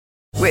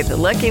With the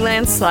Lucky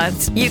Land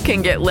Slots, you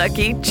can get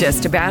lucky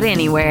just about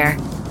anywhere.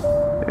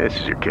 This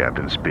is your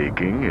captain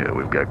speaking.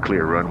 We've got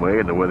clear runway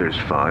and the weather's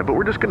fine, but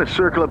we're just going to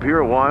circle up here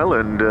a while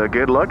and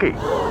get lucky.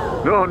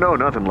 No,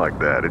 nothing like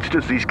that. It's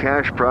just these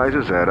cash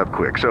prizes add up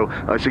quick. So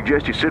I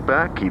suggest you sit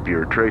back, keep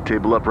your tray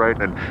table upright,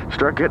 and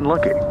start getting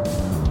lucky.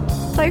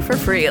 Play for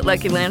free at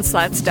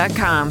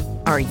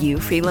LuckyLandSlots.com. Are you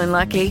feeling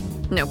lucky?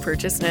 No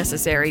purchase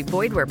necessary.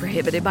 Void where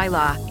prohibited by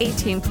law.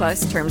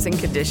 18+ terms and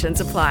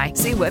conditions apply.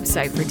 See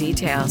website for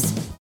details.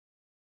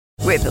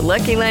 With the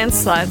Lucky Land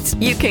Slots,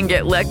 you can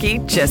get lucky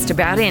just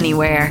about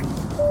anywhere.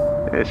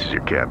 This is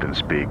your captain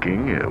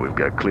speaking. We've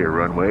got clear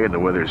runway and the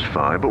weather's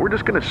fine, but we're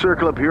just going to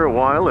circle up here a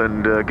while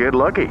and get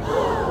lucky.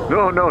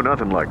 No,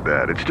 nothing like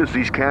that. It's just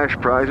these cash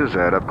prizes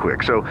add up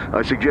quick. So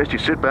I suggest you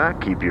sit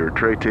back, keep your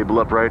tray table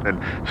upright, and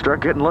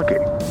start getting lucky.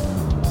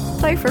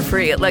 Play for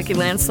free at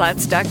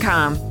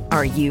LuckyLandSlots.com.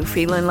 Are you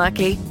feeling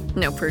lucky?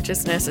 No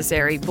purchase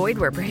necessary. Void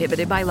where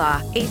prohibited by law.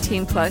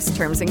 18+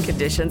 terms and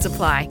conditions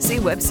apply. See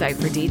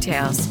website for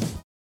details.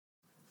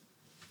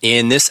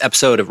 In this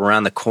episode of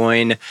Around the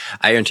Coin,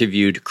 I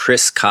interviewed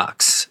Chris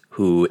Cox,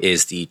 who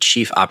is the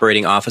Chief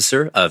Operating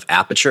Officer of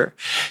Apiture.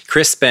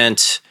 Chris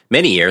spent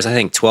many years, I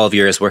think 12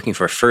 years, working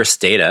for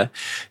First Data,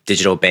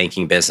 digital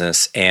banking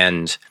business,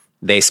 and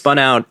they spun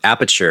out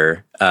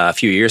Apiture a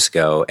few years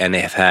ago, and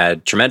they have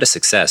had tremendous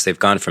success. They've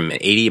gone from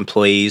 80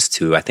 employees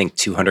to, I think,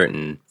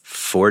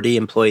 240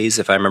 employees,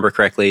 if I remember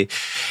correctly.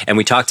 And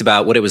we talked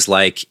about what it was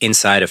like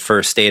inside of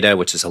First Data,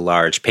 which is a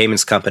large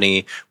payments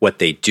company, what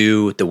they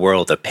do, the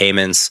world of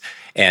payments,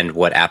 and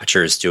what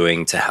Apiture is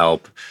doing to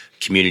help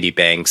community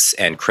banks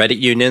and credit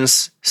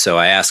unions. So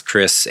I asked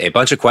Chris a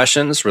bunch of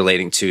questions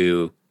relating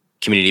to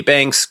community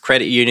banks,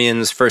 credit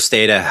unions, First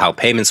Data, how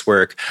payments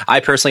work.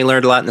 I personally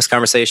learned a lot in this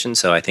conversation,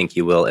 so I think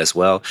you will as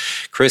well.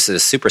 Chris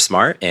is super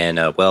smart and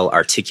a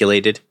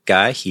well-articulated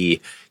guy.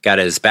 He got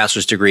his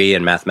bachelor's degree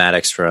in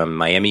mathematics from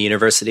Miami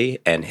University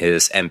and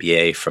his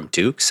MBA from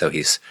Duke, so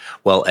he's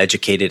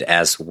well-educated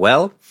as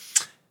well.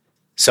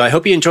 So I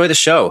hope you enjoy the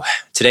show.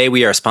 Today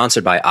we are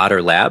sponsored by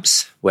Otter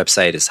Labs.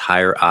 Website is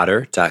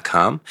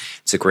hireotter.com.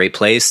 It's a great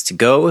place to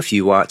go if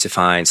you want to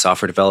find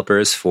software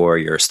developers for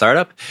your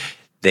startup.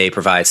 They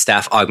provide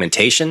staff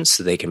augmentation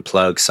so they can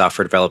plug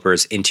software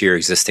developers into your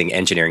existing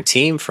engineering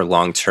team for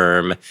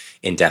long-term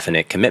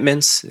indefinite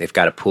commitments. They've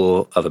got a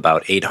pool of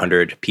about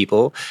 800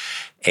 people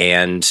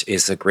and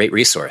is a great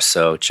resource.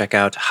 So check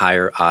out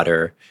Hire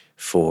Otter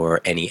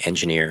for any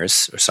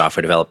engineers or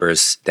software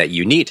developers that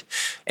you need.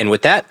 And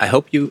with that, I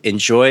hope you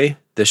enjoy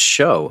the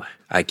show.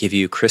 I give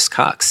you Chris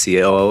Cox,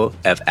 COO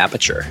of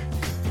Apiture.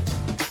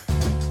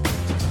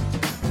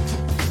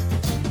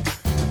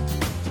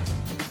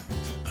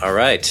 All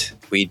right.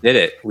 We did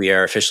it. We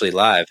are officially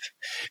live.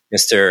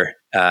 Mr.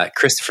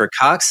 Christopher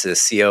Cox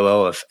is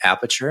COO of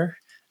Apiture.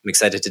 I'm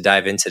excited to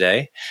dive in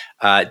today.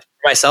 For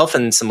myself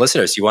and some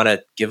listeners, you want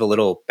to give a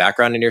little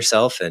background on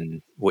yourself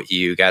and what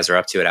you guys are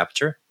up to at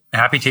Apiture?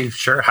 Happy to.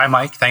 Sure. Hi,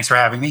 Mike. Thanks for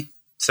having me.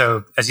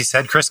 So as you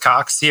said, Chris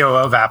Cox, COO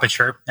of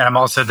Apiture, and I'm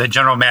also the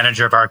general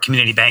manager of our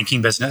community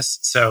banking business.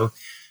 So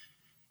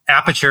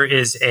Apiture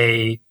is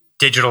a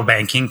digital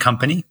banking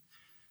company.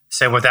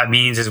 So what that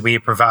means is we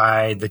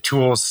provide the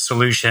tools,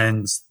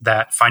 solutions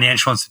that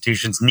financial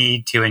institutions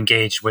need to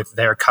engage with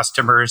their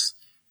customers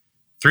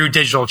through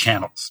digital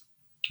channels,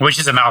 which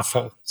is a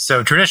mouthful.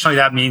 So traditionally,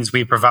 that means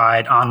we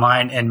provide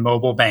online and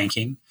mobile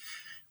banking,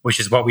 which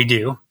is what we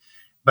do.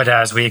 But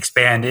as we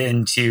expand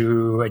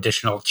into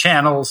additional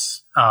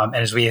channels, and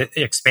as we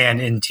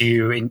expand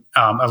into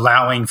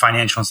allowing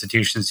financial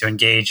institutions to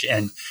engage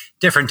in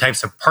different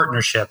types of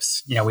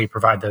partnerships, we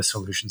provide those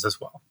solutions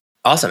as well.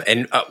 Awesome.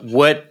 And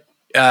what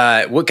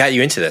got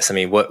you into this? I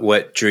mean,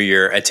 what drew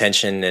your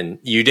attention? And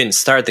you didn't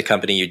start the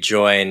company; you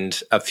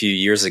joined a few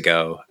years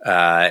ago.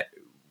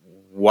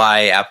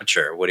 Why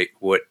Apiture?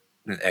 What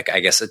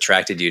I guess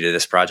attracted you to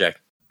this project?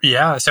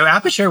 Yeah, so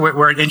Apiture,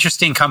 we're an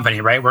interesting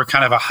company, right? We're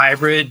kind of a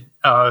hybrid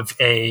of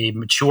a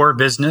mature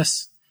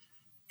business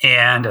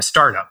and a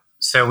startup.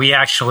 So we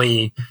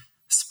actually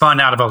spun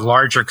out of a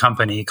larger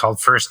company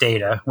called First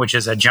Data, which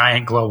is a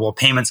giant global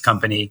payments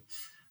company,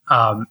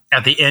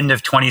 at the end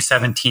of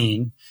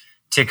 2017.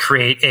 To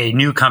create a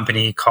new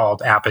company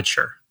called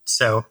Apiture.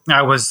 So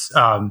I was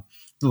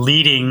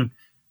leading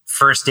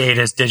First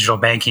Data's digital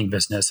banking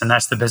business, and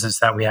that's the business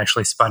that we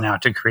actually spun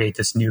out to create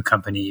this new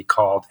company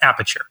called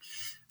Apiture.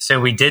 So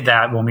we did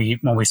that when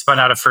we spun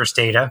out of First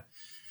Data.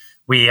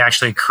 We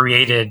actually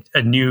created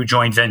a new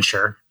joint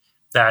venture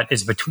that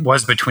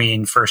was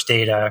between First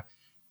Data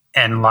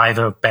and Live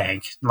Oak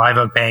Bank. Live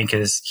Oak Bank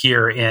is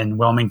here in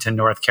Wilmington,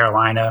 North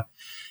Carolina.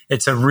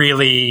 It's a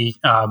really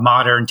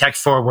modern,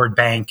 tech-forward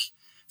bank.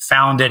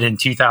 Founded in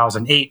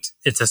 2008.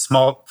 It's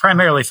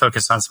primarily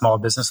focused on small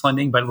business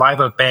lending, but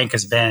Live Oak Bank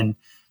has been,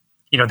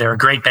 they're a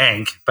great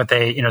bank, but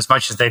they, as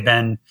much as they've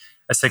been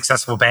a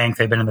successful bank,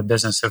 they've been in the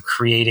business of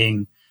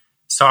creating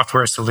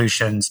software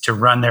solutions to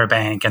run their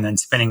bank and then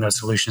spinning those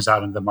solutions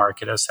out into the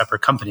market as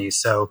separate companies.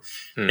 So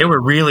they were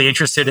really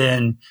interested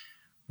in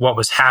what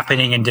was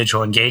happening in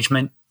digital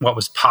engagement, what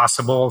was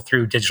possible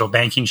through digital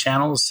banking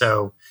channels.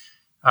 So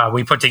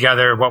we put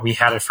together what we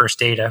had at First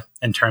Data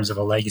in terms of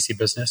a legacy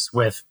business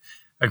with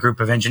a group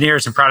of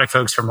engineers and product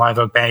folks from Live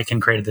Oak Bank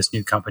and created this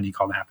new company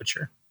called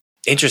Apiture.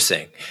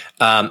 Interesting.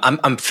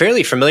 I'm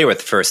fairly familiar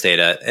with First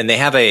Data, and they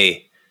have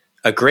a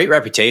great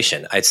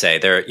reputation. I'd say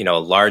they're a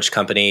large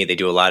company. They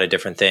do a lot of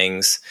different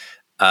things.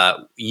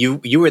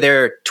 You were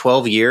there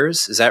 12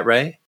 years, is that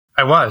right?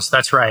 I was.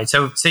 That's right.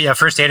 So yeah,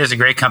 First Data is a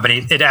great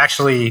company. It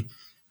actually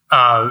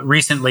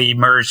recently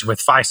merged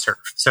with Fiserv.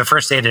 So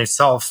First Data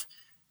itself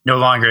no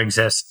longer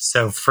exists.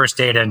 So First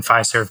Data and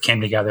Fiserv came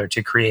together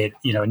to create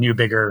a new,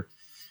 bigger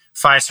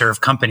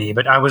Fiserv company.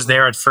 But I was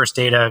there at First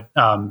Data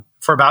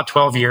for about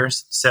 12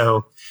 years.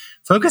 So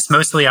focused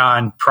mostly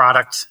on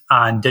product,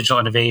 on digital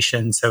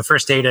innovation. So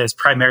First Data is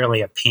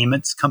primarily a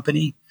payments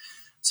company.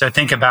 So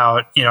think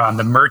about, on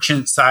the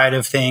merchant side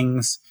of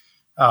things,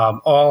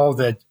 all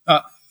the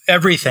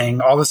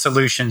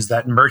solutions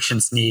that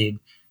merchants need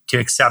to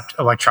accept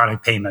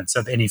electronic payments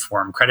of any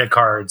form, credit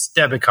cards,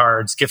 debit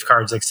cards, gift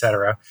cards, et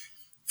cetera.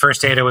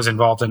 First Data was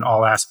involved in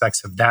all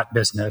aspects of that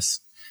business.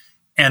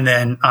 And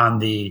then on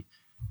the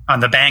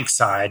bank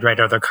side, right,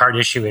 or the card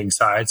issuing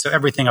side, so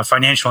everything a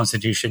financial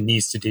institution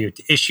needs to do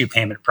to issue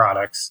payment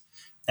products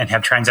and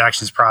have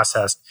transactions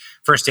processed,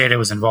 First Data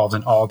was involved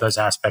in all of those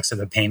aspects of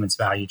the payments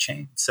value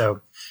chain.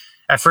 So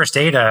at First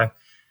Data,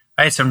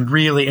 I had some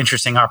really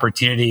interesting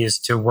opportunities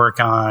to work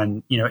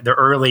on, the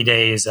early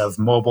days of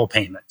mobile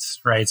payments,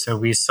 right? So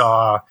we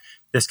saw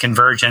this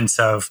convergence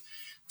of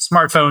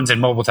smartphones and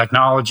mobile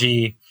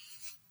technology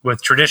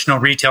with traditional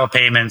retail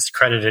payments,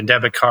 credit and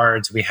debit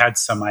cards. We had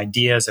some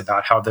ideas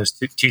about how those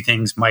two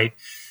things might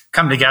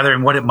come together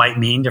and what it might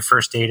mean to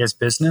First Data's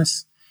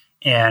business.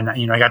 And,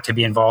 I got to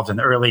be involved in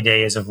the early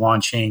days of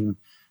launching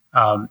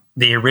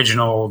the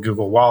original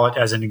Google Wallet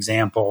as an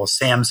example,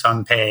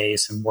 Samsung Pay,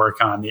 some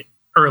work on the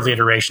early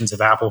iterations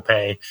of Apple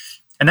Pay.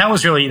 And that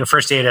was really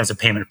First Data as a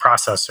payment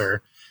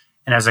processor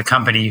and as a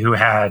company who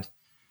had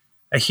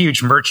a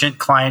huge merchant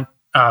client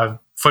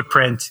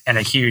footprint and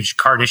a huge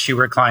card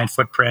issuer client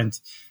footprint.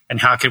 And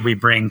how could we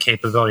bring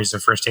capabilities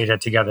of First Data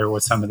together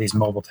with some of these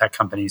mobile tech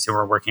companies who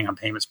are working on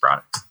payments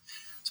products?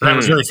 So that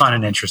was really fun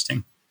and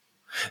interesting.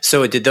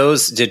 So did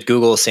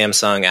Google,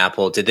 Samsung,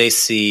 Apple, did they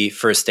see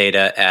First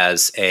Data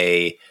as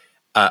an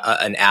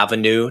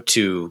avenue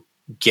to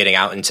getting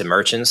out into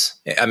merchants?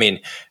 I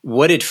mean,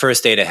 what did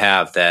First Data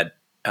have that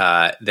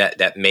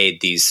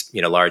made these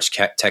large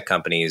tech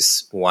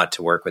companies want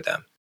to work with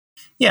them?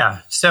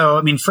 Yeah, so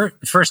I mean,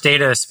 First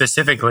Data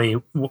specifically,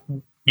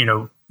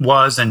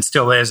 was and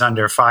still is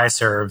under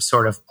Fiserv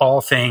sort of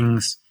all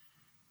things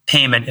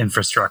payment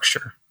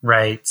infrastructure,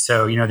 right?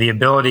 So the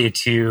ability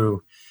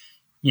to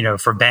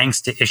for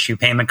banks to issue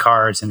payment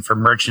cards and for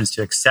merchants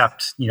to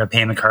accept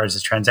payment cards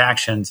as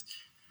transactions,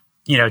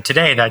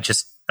 today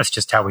that's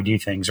just how we do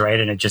things, right?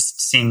 And it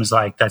just seems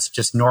like that's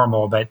just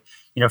normal. But,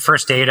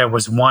 First Data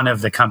was one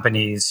of the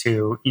companies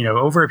who,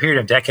 over a period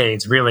of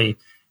decades really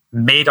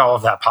made all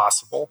of that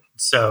possible.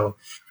 So,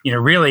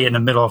 really in the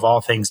middle of all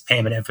things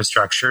payment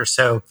infrastructure.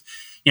 So,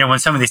 when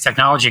some of these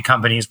technology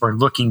companies were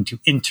looking to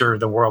enter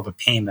the world of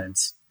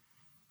payments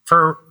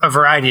for a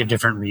variety of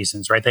different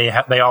reasons, right? They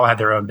all had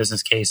their own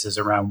business cases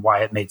around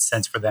why it made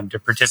sense for them to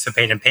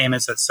participate in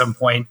payments at some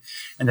point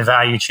in the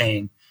value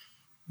chain.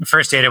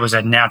 First Data was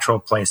a natural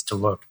place to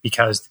look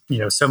because,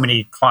 so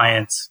many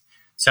clients,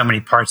 so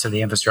many parts of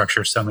the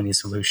infrastructure, so many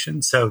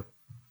solutions. So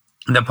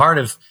the part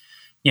of,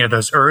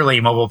 those early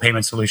mobile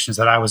payment solutions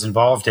that I was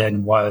involved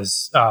in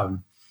was,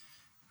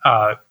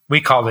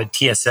 we called it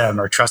TSM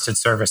or Trusted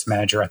Service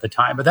Manager at the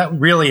time. But that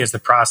really is the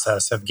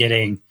process of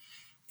getting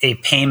a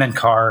payment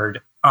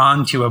card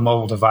onto a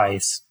mobile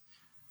device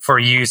for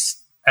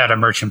use at a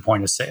merchant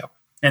point of sale.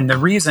 And the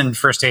reason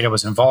First Data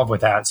was involved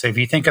with that, so if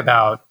you think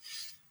about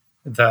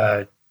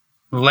the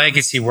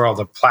legacy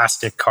world of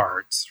plastic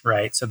cards,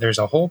 right? So there's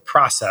a whole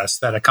process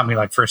that a company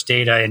like First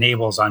Data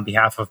enables on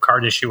behalf of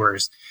card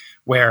issuers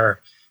where,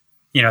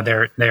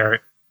 they're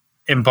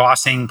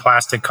embossing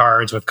plastic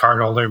cards with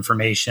cardholder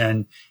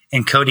information,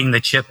 encoding the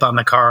chip on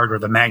the card or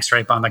the mag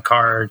stripe on the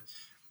card,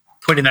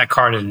 putting that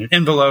card in an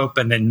envelope,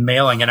 and then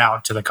mailing it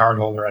out to the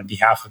cardholder on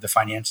behalf of the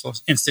financial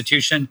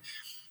institution.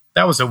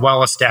 That was a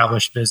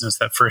well-established business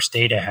that First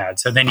Data had.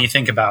 So then you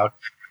think about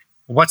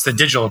what's the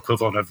digital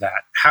equivalent of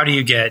that? How do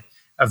you get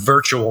a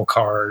virtual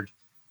card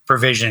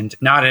provisioned,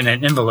 not in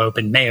an envelope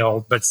and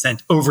mailed, but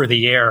sent over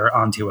the air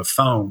onto a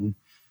phone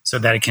so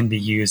that it can be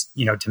used,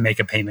 to make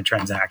a payment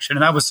transaction?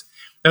 And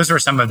those were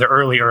some of the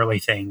early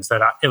things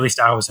that at least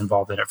I was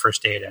involved in at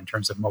First Data in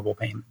terms of mobile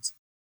payments.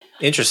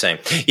 Interesting.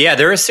 Yeah,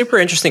 they're a super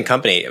interesting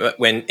company.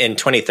 When in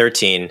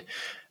 2013,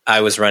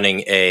 I was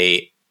running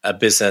a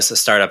business, a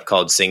startup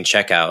called Zing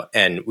Checkout,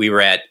 and we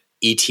were at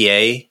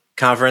ETA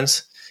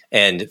conference,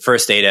 and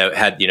First Data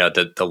had,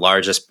 the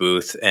largest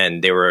booth,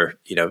 and they were,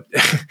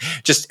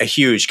 just a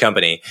huge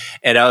company.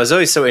 And I was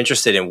always so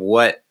interested in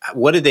what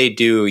did they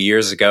do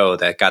years ago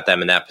that got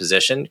them in that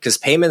position? Because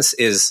payments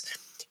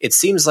it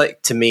seems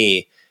like to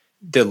me,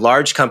 the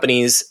large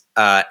companies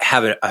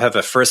have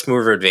a first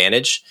mover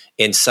advantage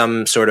in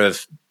some sort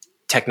of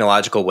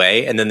technological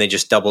way, and then they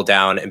just double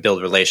down and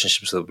build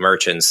relationships with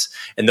merchants.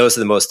 And those are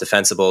the most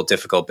defensible,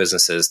 difficult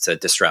businesses to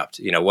disrupt.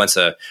 Once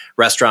a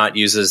restaurant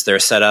uses their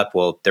setup,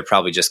 well, they're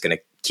probably just going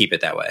to keep it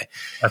that way.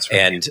 That's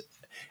right. And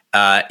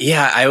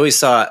I always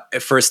saw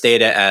First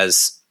Data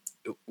as,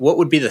 what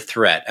would be the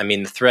threat? I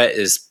mean, the threat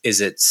is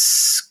it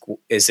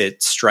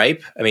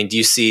Stripe? I mean, do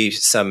you see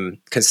some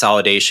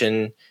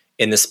consolidation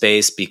in the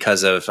space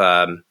because of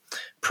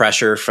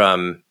pressure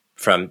from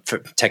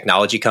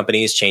technology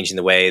companies changing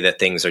the way that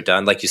things are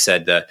done? Like you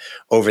said, the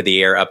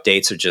over-the-air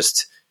updates are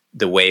just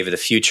the wave of the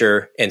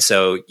future. And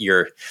so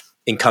your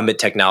incumbent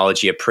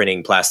technology of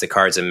printing plastic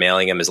cards and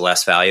mailing them is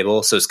less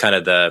valuable. So it's kind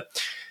of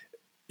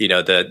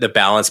the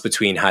balance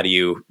between how do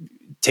you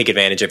take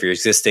advantage of your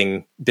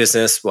existing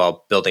business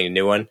while building a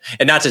new one.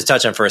 And not to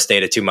touch on First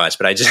Data too much,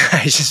 but I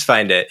just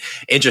find it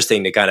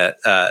interesting to kind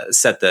of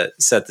set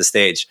the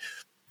stage.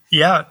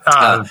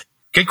 Yeah,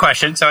 good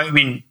question. So, I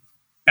mean,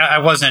 I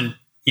wasn't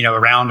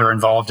around or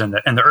involved in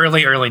the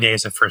early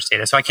days of First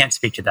Data, so I can't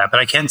speak to that. But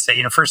I can say,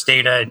 First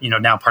Data,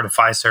 now part of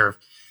Fiserv,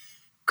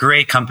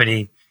 great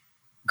company,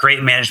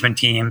 great management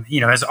team,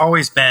 has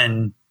always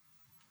been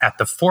at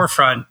the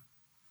forefront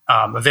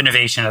of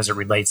innovation as it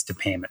relates to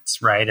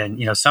payments, right?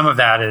 And some of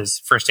that is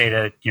First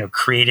Data,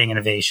 creating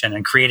innovation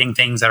and creating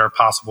things that are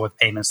possible with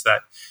payments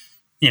that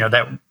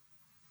that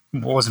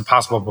wasn't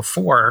possible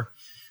before.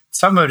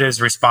 Some of it is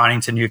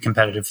responding to new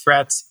competitive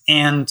threats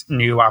and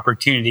new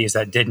opportunities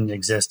that didn't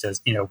exist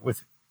as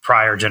with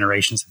prior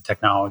generations of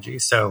technology.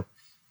 So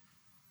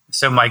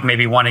Mike,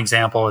 maybe one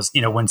example is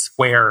when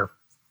Square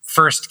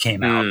first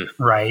came out,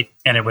 right?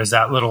 And it was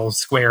that little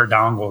Square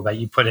dongle that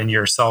you put in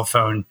your cell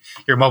phone,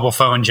 your mobile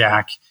phone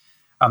jack.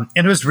 And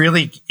it was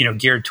really,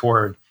 geared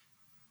toward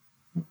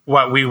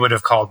what we would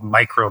have called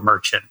micro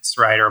merchants,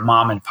 right? Or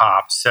mom and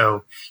pop.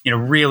 So,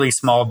 really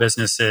small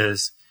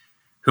businesses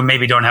who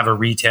maybe don't have a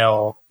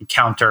retail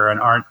counter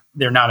and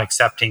they're not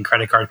accepting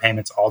credit card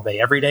payments all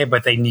day, every day,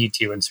 but they need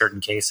to in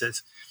certain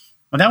cases.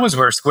 And that was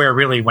where Square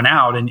really went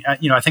out. And,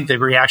 I think the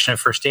reaction of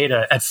First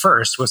Data at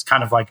first was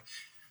kind of like,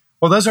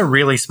 well, those are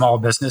really small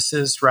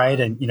businesses, right?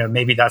 And,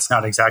 maybe that's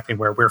not exactly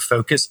where we're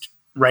focused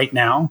right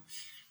now.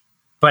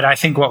 But I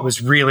think what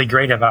was really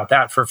great about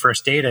that for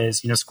First Data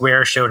is,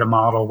 Square showed a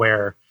model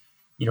where,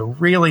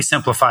 really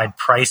simplified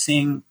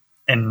pricing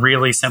and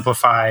really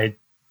simplified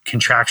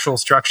contractual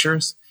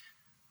structures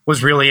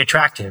was really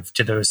attractive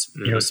to those,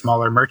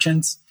 smaller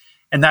merchants.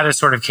 And that has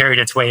sort of carried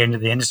its way into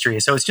the industry.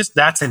 So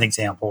that's an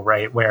example,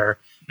 right? Where,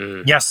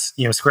 yes,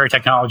 Square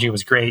technology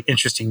was great,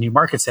 interesting new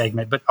market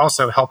segment, but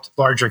also helped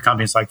larger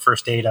companies like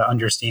First Data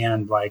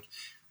understand like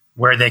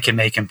where they can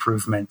make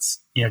improvements,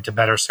 to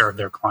better serve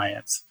their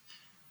clients.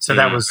 So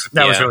that was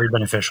really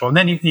beneficial. And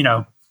then,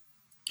 you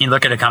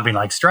look at a company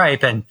like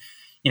Stripe and,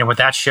 what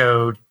that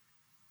showed,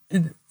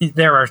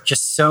 there are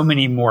just so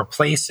many more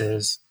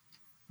places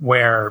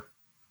where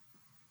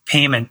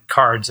payment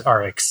cards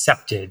are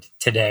accepted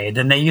today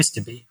than they used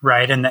to be,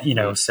 right? And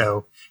that,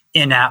 so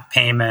in-app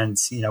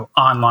payments,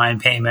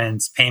 online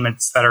payments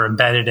that are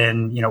embedded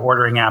in,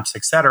 ordering apps,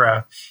 et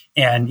cetera.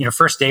 And,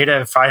 First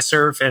Data,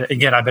 Fiserv, and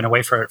again, I've been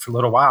away for a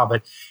little while,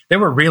 but they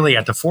were really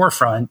at the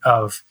forefront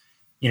of,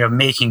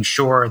 making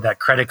sure that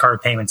credit card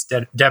payments,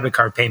 debit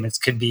card payments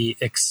could be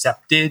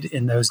accepted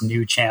in those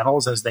new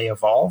channels as they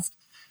evolved.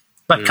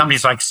 But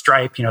companies like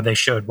Stripe, they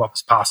showed what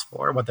was possible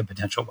or what the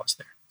potential was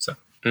there. So.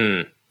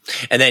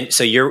 And then,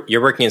 so you're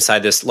working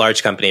inside this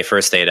large company,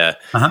 First Data.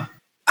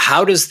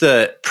 How does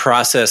the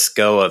process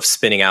go of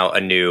spinning out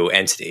a new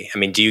entity? I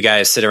mean, do you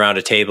guys sit around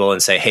a table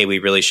and say, hey, we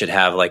really should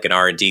have like an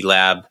R&D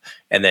lab,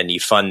 and then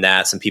you fund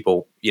that, some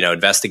people,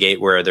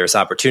 investigate where there's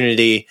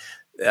opportunity,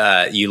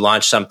 you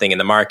launch something in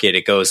the market,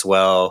 it goes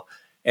well,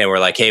 and we're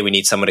like, hey, we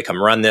need someone to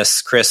come run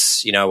this.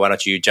 Chris, why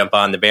don't you jump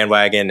on the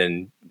bandwagon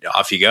and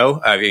off you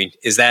go? I mean,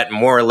 is that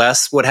more or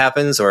less what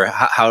happens? Or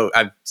how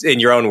in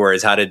your own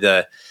words, how did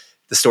the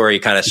story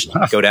kind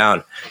of go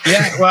down?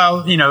 Yeah,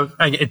 well,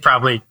 it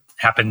probably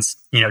happens,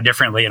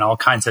 differently in all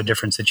kinds of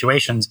different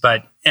situations.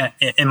 But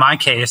in my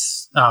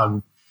case,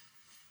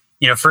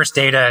 First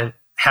Data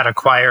had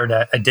acquired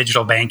a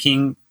digital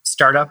banking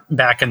startup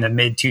back in the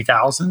mid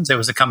 2000s. It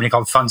was a company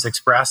called Funds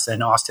Express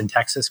in Austin,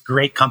 Texas.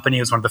 Great company.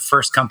 It was one of the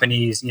first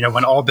companies,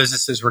 when all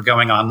businesses were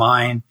going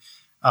online,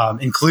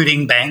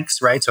 including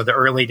banks, right? So the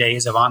early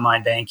days of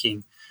online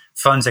banking.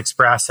 Funds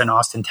Express in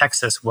Austin,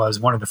 Texas was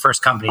one of the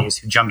first companies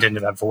who jumped into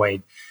that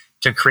void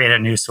to create a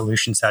new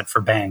solution set for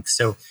banks.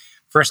 So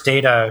First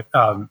Data,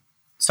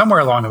 somewhere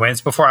along the way,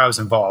 it's before I was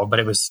involved, but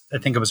I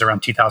think it was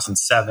around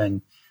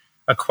 2007,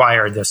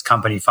 acquired this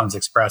company, Funds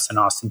Express in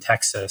Austin,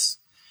 Texas.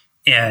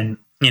 And,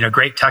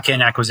 great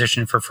tuck-in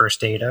acquisition for First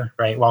Data,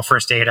 right? While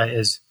First Data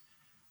is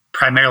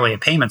primarily a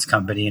payments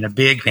company and a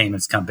big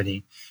payments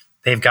company,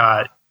 they've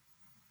got,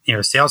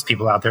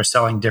 salespeople out there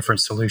selling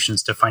different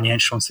solutions to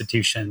financial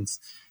institutions,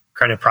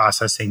 credit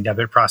processing,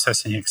 debit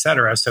processing, et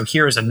cetera. So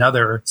here's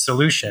another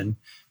solution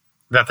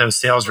that those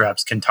sales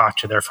reps can talk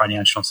to their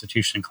financial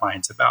institution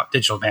clients about,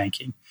 digital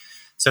banking.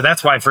 So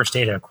that's why First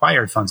Data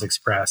acquired Funds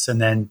Express.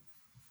 And then,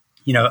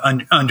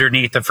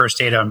 underneath the First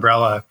Data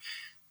umbrella,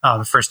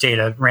 First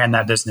Data ran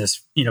that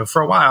business,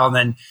 for a while. And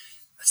then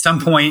at some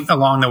point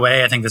along the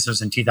way, I think this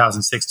was in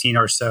 2016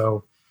 or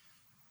so,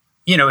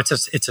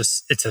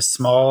 it's a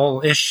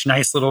small-ish,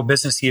 nice little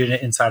business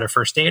unit inside of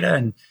First Data.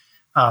 And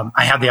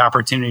I had the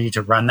opportunity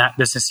to run that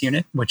business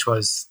unit, which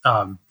was,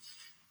 a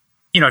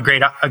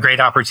great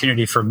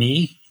opportunity for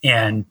me.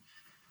 And,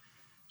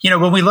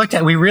 when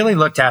we really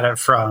looked at it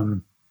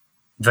from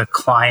the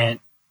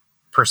client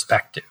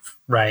perspective,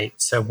 right?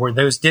 So were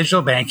those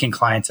digital banking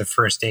clients of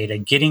First Data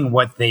getting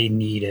what they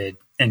needed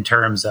in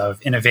terms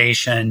of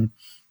innovation,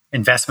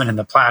 investment in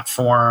the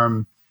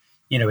platform,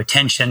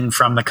 attention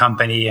from the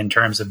company in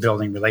terms of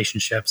building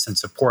relationships and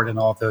support and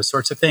all of those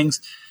sorts of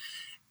things?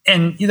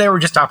 And there were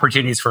just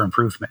opportunities for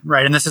improvement,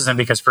 right? And this isn't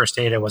because First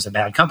Data was a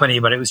bad company,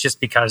 but it was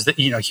just because,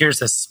 here's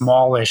this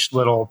smallish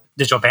little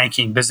digital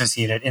banking business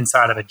unit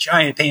inside of a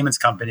giant payments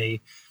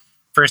company.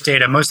 First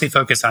Data mostly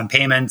focused on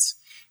payments.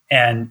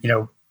 And,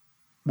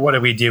 what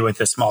do we do with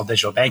this small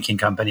digital banking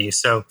company?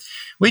 So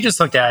we just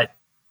looked at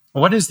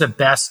what is the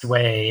best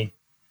way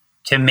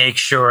to make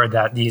sure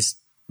that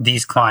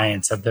these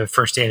clients of the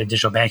First Data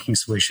digital banking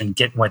solution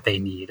get what they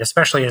need,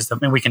 especially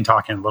and we can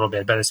talk in a little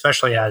bit, but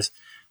especially as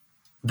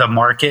the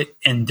market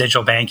in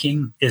digital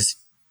banking is,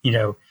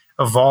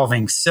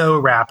 evolving so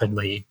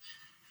rapidly.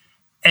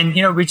 And,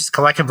 we just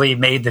collectively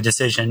made the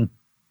decision,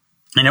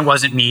 and it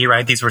wasn't me,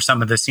 right? These were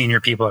some of the senior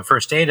people at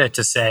First Data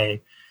to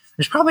say,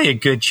 there's probably a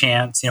good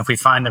chance, if we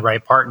find the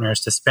right partners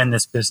to spin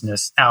this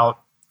business out,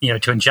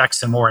 to inject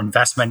some more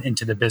investment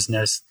into the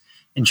business,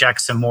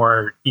 inject some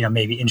more,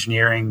 maybe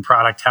engineering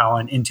product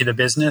talent into the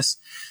business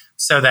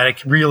so that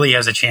it really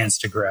has a chance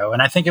to grow.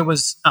 And I think it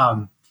was,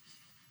 I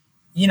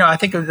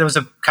think it was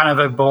a kind of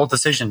a bold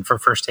decision for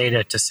First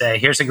Data to say,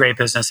 here's a great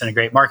business and a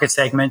great market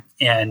segment.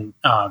 And,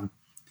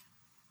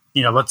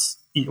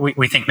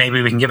 we think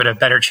maybe we can give it a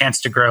better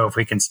chance to grow if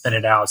we can spin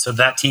it out. So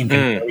that team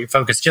can really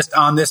focus just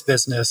on this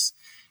business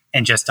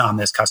and just on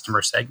this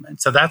customer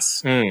segment. So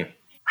that's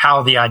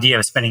how the idea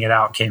of spinning it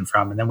out came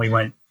from. And then we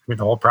went through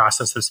the whole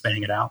process of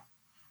spinning it out.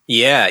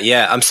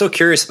 Yeah. I'm so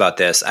curious about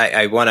this.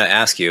 I want to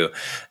ask you,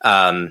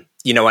 when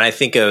I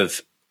think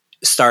of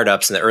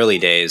startups in the early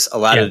days, a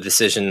lot of the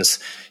decisions,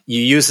 you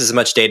use as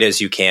much data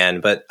as you can,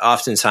 but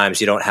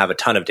oftentimes you don't have a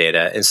ton of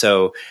data. And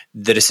so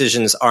the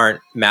decisions aren't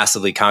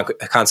massively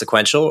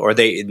consequential, or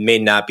they may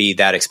not be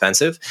that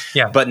expensive.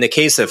 Yeah. But in the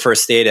case of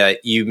First Data,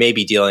 you may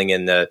be dealing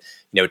in the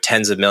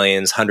tens of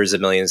millions, hundreds of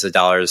millions of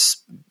dollars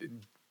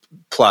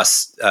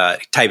plus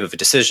type of a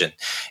decision.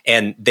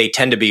 And they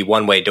tend to be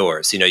one-way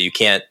doors. You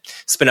can't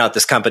spin out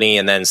this company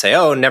and then say,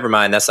 oh, never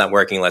mind, that's not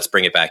working, let's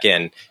bring it back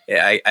in.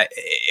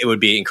 It would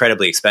be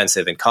incredibly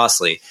expensive and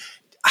costly.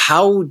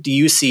 How do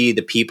you see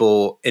the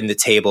people in the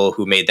table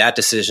who made that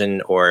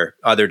decision or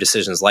other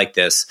decisions like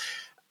this?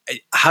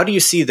 How do you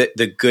see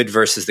the good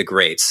versus the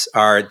greats?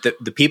 Are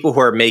the people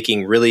who are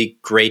making really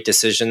great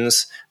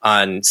decisions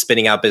on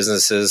spinning out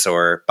businesses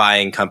or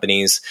buying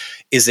companies,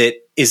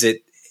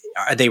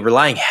 are they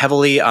relying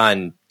heavily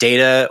on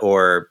data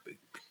or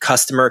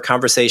customer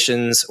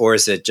conversations, or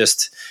is it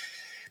just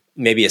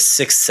maybe a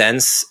sixth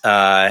sense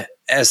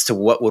as to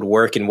what would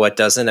work and what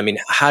doesn't? I mean,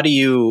 how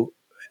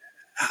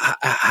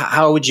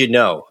would you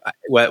know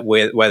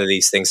whether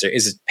these things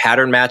is it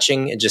pattern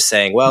matching and just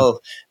saying,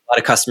 well, a lot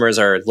of customers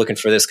are looking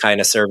for this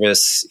kind of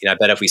service. I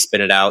bet if we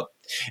spin it out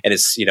and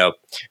it's,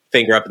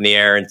 finger up in the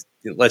air and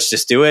let's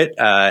just do it.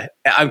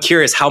 I'm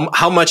curious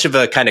how much of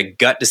a kind of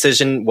gut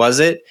decision was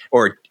it,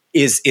 or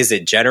is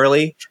it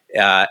generally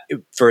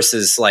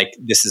versus like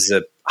this is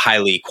a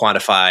highly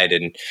quantified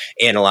and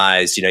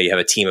analyzed, you have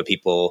a team of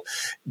people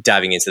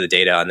diving into the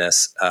data on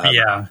this.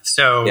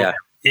 So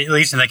at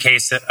least in the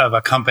case of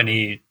a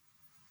company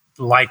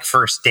like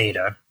First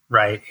Data,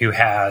 right, who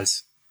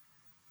has,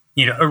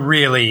 a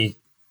really,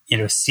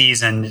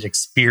 seasoned,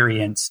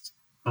 experienced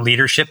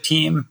leadership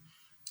team,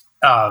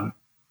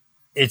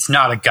 it's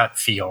not a gut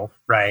feel,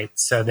 right?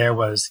 So there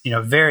was,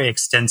 very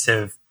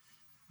extensive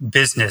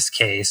business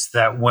case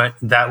that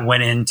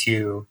went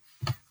into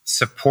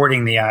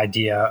supporting the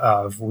idea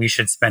of we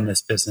should spin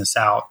this business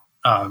out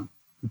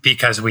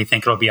because we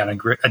think it'll be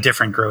on a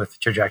different growth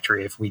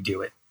trajectory if we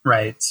do it,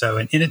 right? So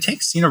and it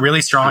takes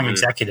really strong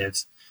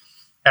executives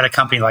at a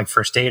company like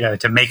First Data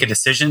to make a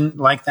decision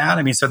like that.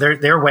 I mean, so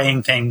they're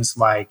weighing things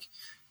like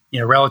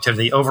relative to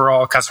the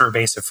overall customer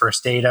base of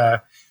First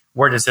Data,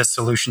 where does this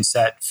solution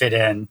set fit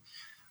in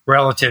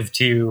relative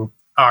to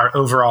our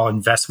overall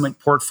investment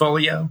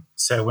portfolio.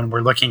 So when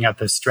we're looking at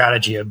the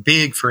strategy of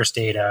big First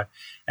Data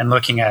and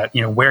looking at,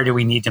 where do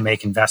we need to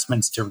make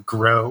investments to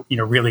grow,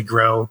 really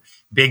grow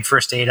big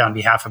First Data on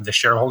behalf of the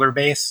shareholder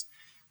base,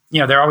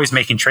 they're always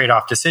making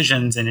trade-off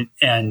decisions.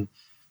 And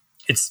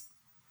it's,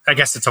 I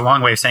guess it's a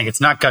long way of saying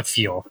it's not gut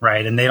feel,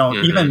 right? And they don't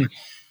even,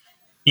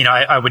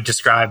 I would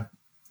describe,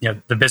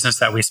 the business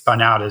that we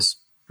spun out as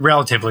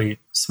relatively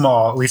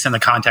small, at least in the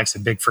context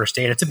of big First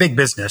Data. It's a big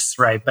business,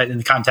 right? But in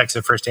the context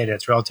of First Data,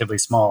 it's relatively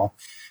small.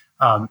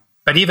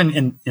 But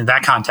even in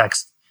that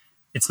context,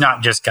 it's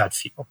not just gut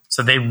feel.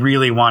 So they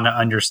really want to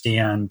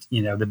understand,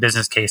 the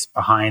business case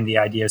behind the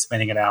idea of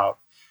spinning it out.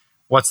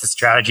 What's the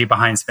strategy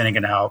behind spinning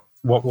it out?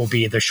 What will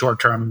be the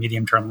short-term,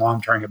 medium-term,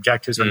 long-term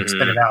objectives when you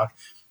spin it out?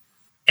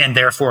 And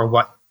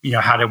therefore,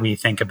 how do we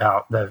think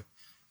about the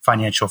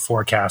financial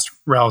forecast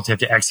relative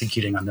to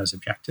executing on those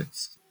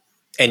objectives?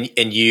 And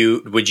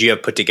would you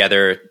have put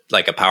together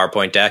like a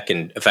PowerPoint deck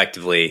and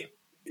effectively,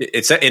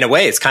 it's in a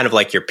way, it's kind of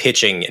like you're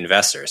pitching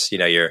investors.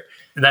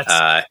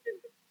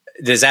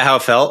 Is that how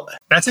it felt?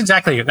 That's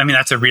exactly.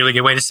 That's a really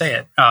good way to say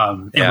it.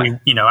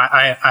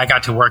 I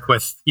got to work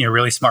with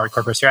really smart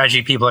corporate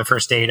strategy people at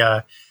First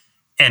Data,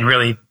 and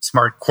really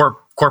smart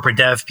corporate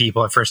dev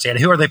people at First Data,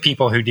 who are the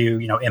people who do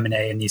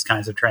M&A and these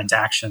kinds of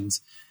transactions.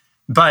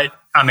 But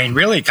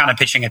really kind of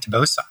pitching it to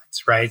both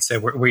sides, right? So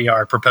we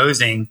are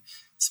proposing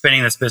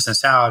spinning this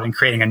business out and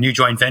creating a new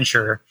joint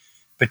venture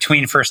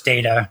between First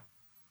Data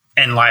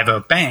and Live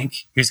Oak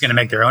Bank, who's going to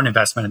make their own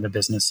investment in the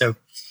business. So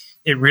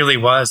it really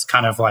was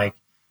kind of like,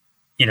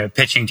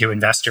 pitching to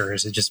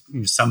investors. It just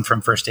some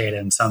from First Data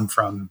and some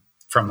from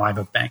Live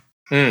Oak Bank.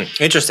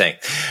 Interesting.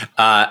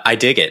 I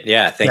dig it.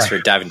 Yeah. Thanks for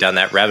diving down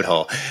that rabbit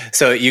hole.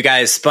 So you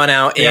guys spun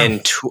out in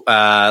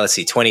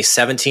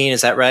 2017.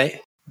 Is that right?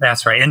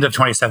 That's right. End of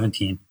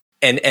 2017.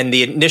 And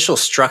the initial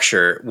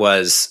structure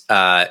was,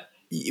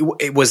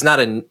 it was not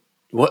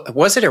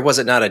was it or was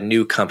it not a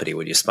new company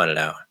when you spun it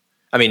out?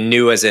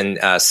 New as in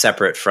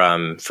separate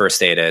from First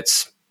Data.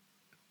 It's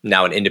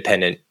now an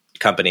independent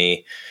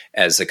company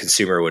as a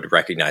consumer would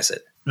recognize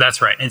it.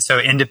 That's right. And so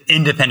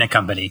independent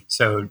company.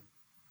 So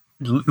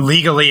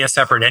legally a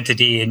separate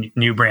entity and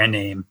new brand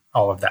name,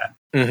 all of that.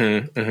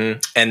 Mm-hmm, mm-hmm.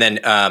 And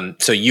then,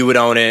 so you would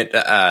own it.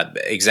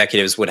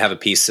 Executives would have a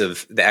piece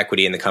of the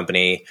equity in the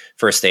company.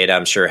 First Data,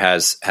 I'm sure,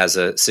 has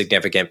a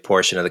significant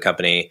portion of the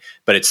company,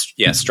 but it's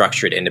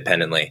structured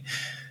independently,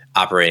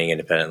 operating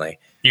independently.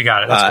 You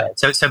got it.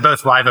 That's right. So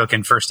both Live Oak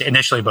and First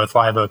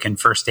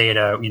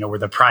Data, were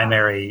the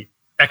primary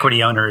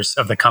equity owners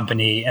of the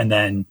company, and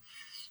then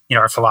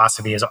our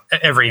philosophy is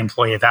every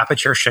employee of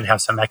Apiture should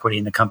have some equity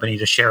in the company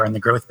to share in the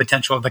growth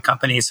potential of the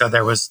company. So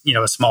there was,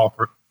 a small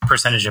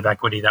percentage of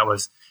equity that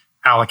was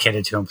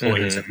allocated to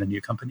employees of the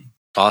new company.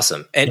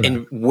 Awesome.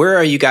 And where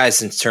are you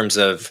guys in terms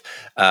of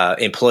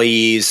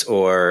employees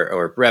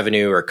or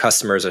revenue or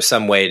customers, or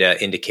some way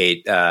to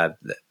indicate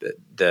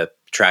the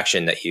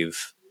traction that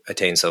you've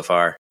attained so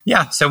far?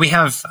 Yeah. So we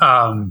have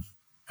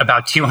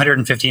about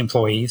 250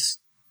 employees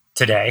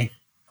today.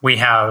 We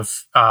have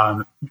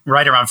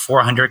right around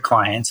 400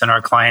 clients, and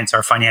our clients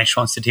are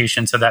financial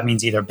institutions. So that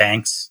means either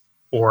banks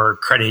or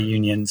credit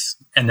unions.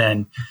 And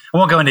then I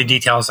won't go into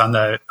details on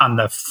the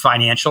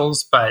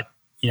financials, but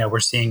we're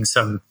seeing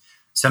some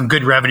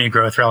good revenue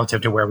growth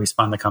relative to where we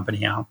spun the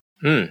company out.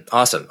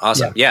 Awesome.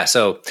 Yeah.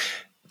 So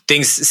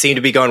things seem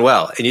to be going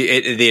well. And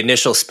the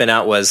initial spin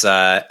out was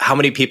how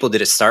many people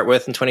did it start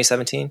with in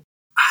 2017?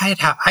 I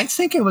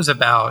think it was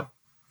about.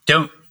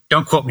 Don't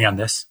quote me on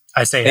this.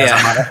 I say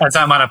as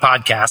I'm on a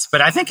podcast, but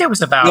I think it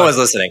was about. No one's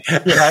listening.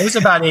 It was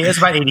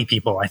about 80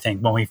 people. I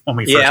think when we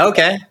first. Yeah.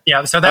 Okay.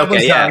 Yeah. So that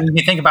was.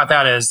 You think about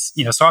that as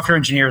software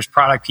engineers,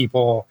 product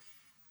people,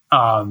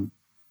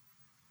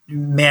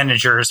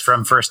 managers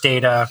from First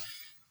Data,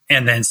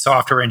 and then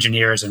software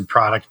engineers and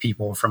product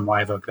people from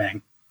Live Oak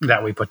Bank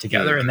that we put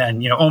together, and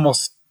then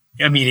almost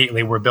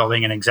immediately we're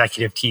building an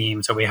executive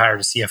team. So we hired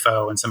a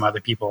CFO and some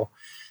other people,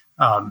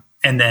 and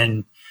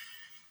then.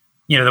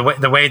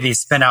 The way these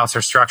spin outs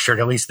are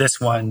structured, at least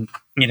this one,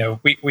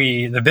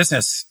 the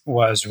business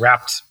was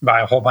wrapped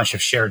by a whole bunch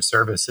of shared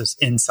services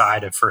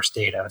inside of First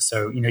Data.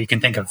 So, you can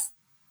think of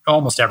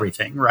almost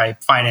everything, right?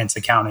 Finance,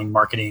 accounting,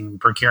 marketing,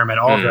 procurement,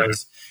 all of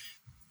those,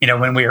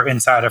 when we were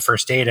inside of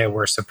First Data,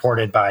 we're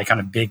supported by kind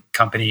of big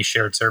company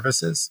shared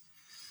services.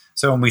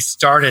 So when we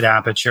started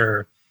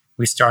Apiture,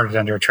 we started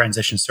under a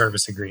transition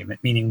service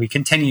agreement, meaning we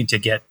continued to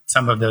get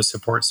some of those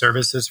support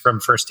services from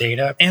First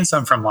Data and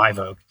some from Live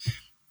Oak.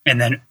 And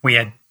then we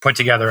had put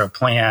together a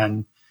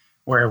plan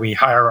where we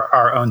hire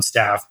our own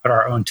staff, put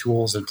our own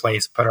tools in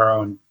place, put our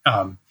own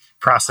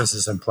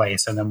processes in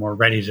place, and then we're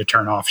ready to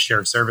turn off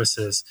shared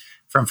services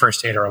from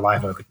First Data or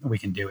Live Oak. We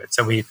can do it.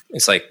 So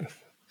it's like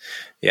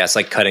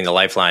cutting the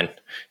lifeline.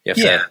 You have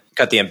to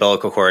cut the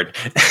umbilical cord.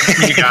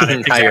 You got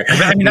it.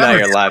 Exactly. Now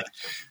you're live.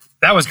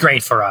 That was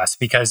great for us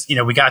because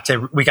we got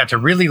to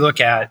really look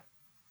at.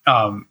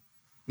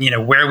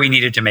 Where we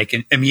needed to make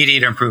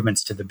immediate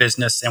improvements to the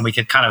business, and we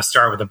could kind of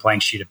start with a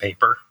blank sheet of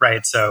paper,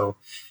 right? So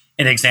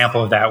an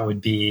example of that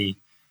would be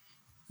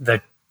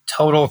the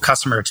total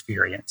customer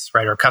experience,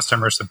 right? Or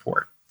customer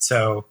support.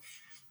 So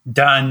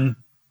done,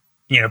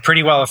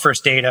 pretty well at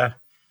First Data,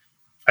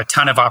 a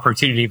ton of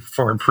opportunity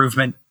for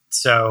improvement.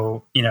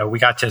 So, we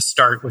got to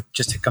start with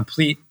just a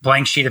complete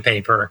blank sheet of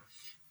paper.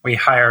 We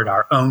hired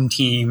our own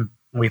team.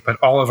 We put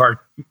all of our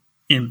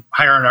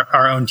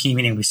own team,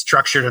 meaning we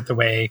structured it the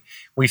way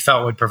we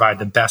felt would provide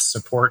the best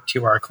support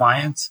to our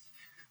clients,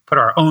 put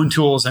our own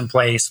tools in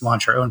place,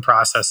 launch our own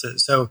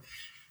processes. So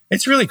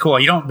it's really cool.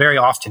 You don't very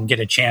often get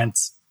a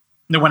chance.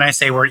 When I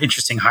say we're an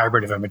interesting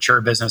hybrid of a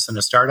mature business and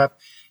a startup,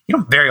 you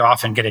don't very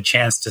often get a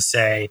chance to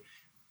say,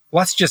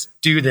 let's just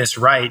do this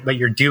right, but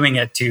you're doing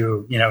it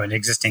to, an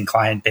existing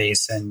client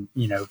base and,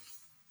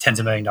 tens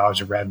of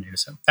 $millions of revenue.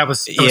 So that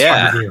was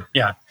fun to do.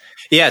 Yeah.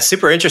 Yeah.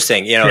 Super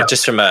interesting,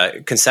 just from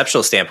a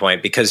conceptual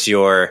standpoint, because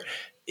you're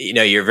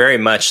very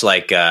much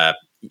like, a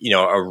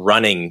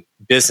running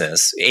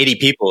business. 80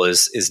 people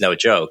is no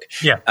joke.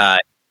 Yeah.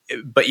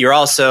 But you're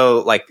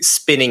also like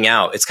spinning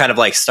out. It's kind of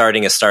like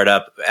starting a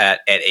startup at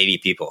 80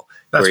 people.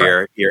 That's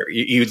where right.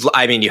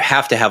 you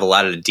have to have a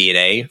lot of the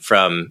DNA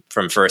from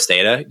First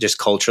Data, just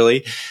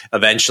culturally.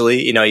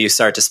 Eventually, you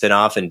start to spin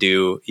off and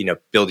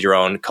build your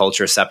own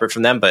culture separate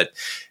from them. But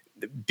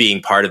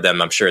being part of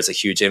them, I'm sure, is a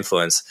huge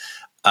influence.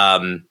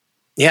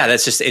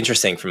 That's just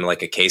interesting from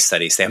like a case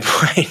study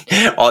standpoint.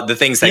 All the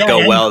things that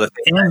go well, the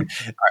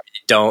things that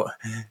don't.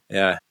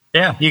 Yeah.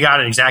 Yeah, you got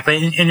it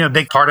exactly. And a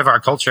big part of our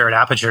culture at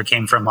Apiture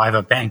came from Live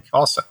Oak Bank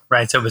also,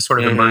 right? So it was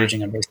sort of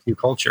emerging of those two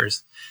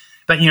cultures.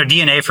 But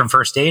DNA from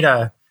First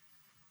Data,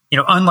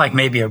 unlike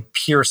maybe a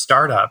pure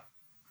startup,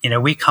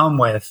 we came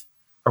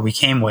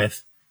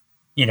with,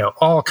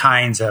 all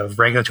kinds of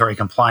regulatory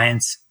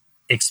compliance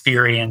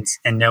experience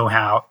and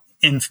know-how,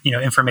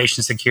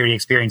 information security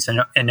experience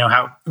and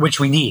know-how, which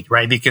we need,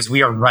 right? Because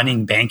we are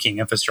running banking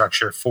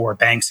infrastructure for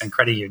banks and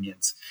credit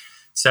unions.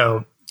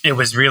 So it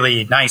was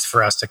really nice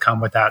for us to come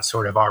with that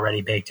sort of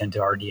already baked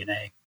into our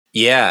DNA.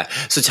 Yeah.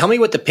 So tell me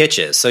what the pitch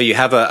is. So you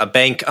have a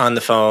bank on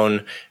the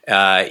phone.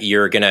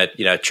 You're gonna,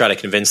 try to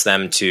convince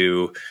them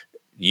to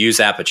use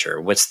Apiture.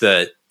 What's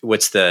the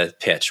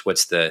pitch?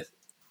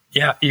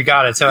 Yeah, you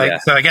got it. So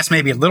I guess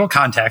maybe a little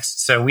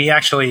context. So we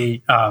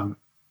actually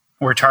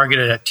we're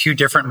targeted at two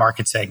different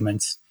market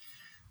segments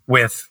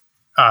with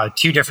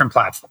two different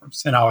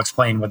platforms, and I'll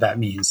explain what that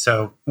means.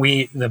 So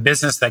the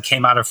business that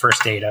came out of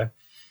First Data,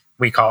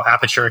 we call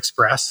Apiture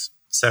Express.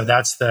 So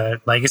that's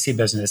the legacy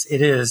business.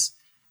 It is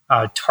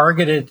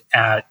targeted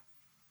at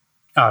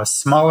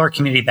smaller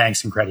community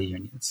banks and credit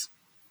unions.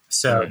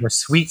 So the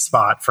sweet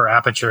spot for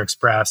Apiture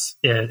Express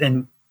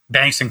and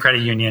banks and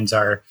credit unions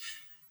are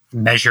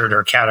measured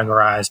or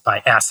categorized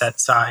by asset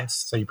size.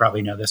 So you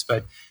probably know this,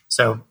 but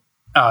so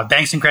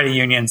banks and credit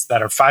unions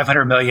that are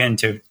 500 million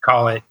to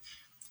call it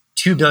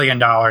 $2 billion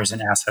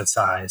in asset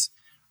size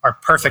are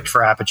perfect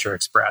for Apiture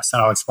Express.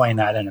 And I'll explain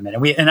that in a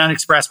minute. And on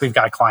Express, we've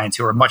got clients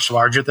who are much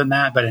larger than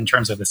that, but in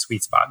terms of the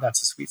sweet spot,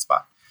 that's the sweet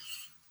spot.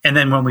 And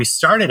then when we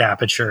started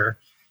Apiture,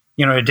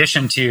 in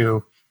addition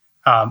to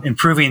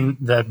improving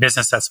the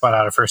business that spun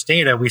out of First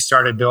Data, we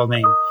started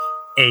building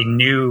a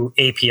new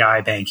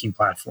API banking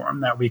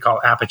platform that we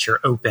call Apiture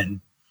Open.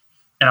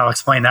 And I'll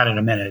explain that in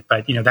a minute.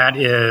 But, that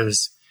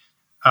is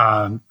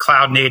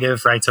cloud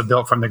native, right? So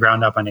built from the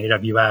ground up on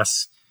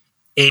AWS.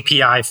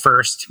 API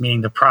first,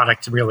 meaning the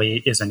product really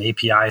is an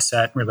API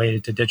set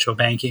related to digital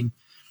banking.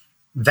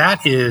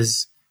 That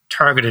is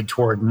targeted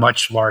toward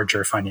much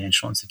larger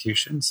financial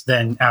institutions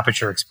than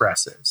Apiture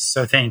Express is.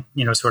 So think,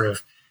 sort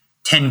of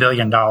 $10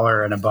 billion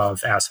and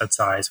above asset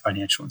size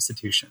financial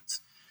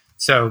institutions.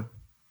 So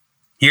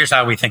here's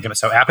how we think of it.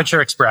 So Apiture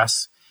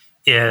Express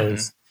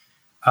is,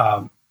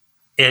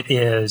 it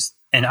is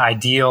an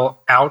ideal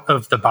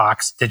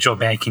out-of-the-box digital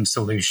banking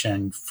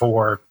solution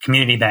for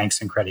community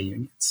banks and credit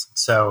unions.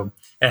 So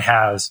it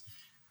has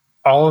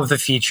all of the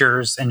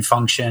features and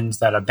functions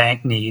that a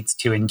bank needs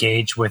to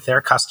engage with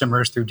their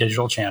customers through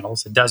digital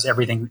channels. It does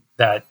everything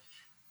that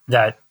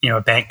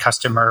a bank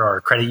customer or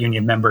a credit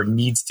union member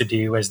needs to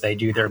do as they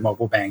do their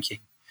mobile banking.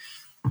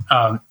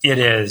 It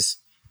is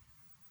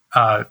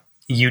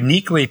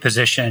uniquely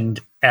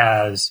positioned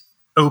as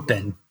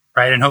open,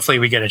 right? And hopefully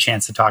we get a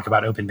chance to talk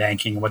about open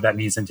banking and what that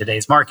means in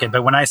today's market.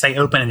 But when I say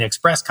open in the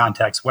Express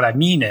context, what I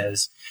mean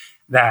is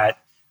that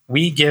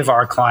we give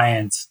our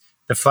clients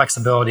the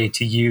flexibility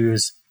to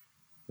use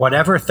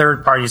whatever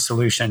third-party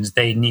solutions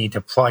they need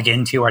to plug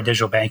into our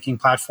digital banking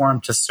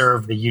platform to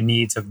serve the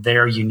needs of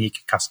their unique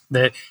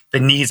the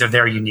needs of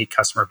their unique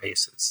customer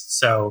bases.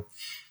 So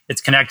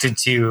it's connected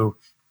to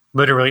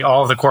literally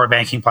all of the core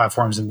banking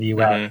platforms in the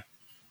U.S.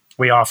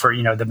 We offer,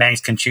 the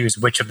banks can choose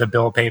which of the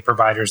bill pay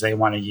providers they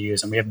want to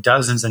use, and we have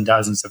dozens and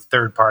dozens of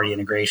third-party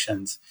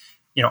integrations,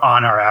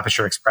 on our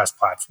Apiture Express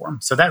platform.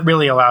 So that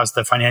really allows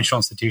the financial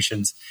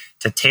institutions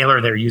to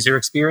tailor their user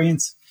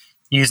experience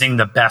using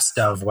the best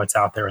of what's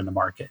out there in the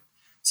market.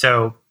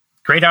 So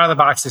great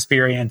out-of-the-box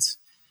experience,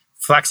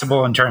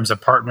 flexible in terms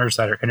of partners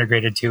that are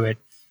integrated to it,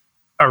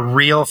 a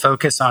real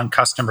focus on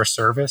customer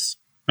service.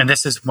 And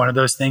this is one of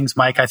those things,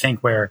 Mike, I think,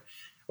 where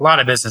a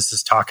lot of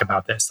businesses talk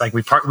about this. Like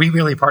we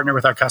really partner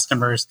with our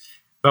customers,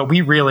 but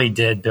we really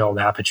did build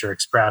Apiture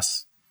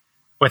Express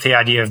with the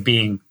idea of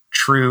being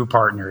true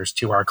partners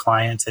to our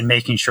clients and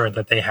making sure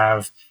that they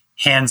have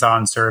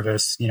hands-on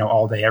service,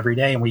 all day, every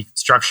day. And we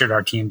structured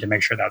our team to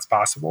make sure that's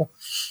possible.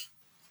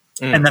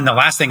 And then the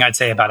last thing I'd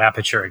say about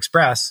Apiture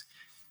Express,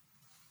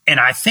 and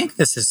I think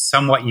this is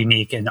somewhat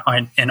unique in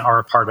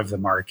our part of the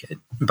market,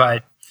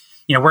 but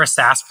we're a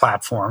SaaS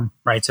platform,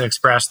 right? So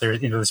Express,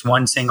 there's this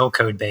one single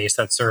code base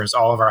that serves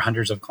all of our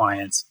hundreds of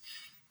clients.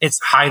 It's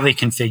highly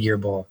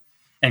configurable,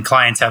 and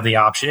clients have the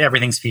option.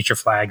 Everything's feature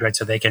flagged, right?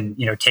 So they can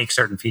take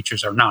certain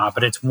features or not,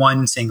 but it's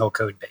one single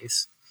code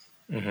base.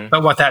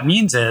 But what that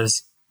means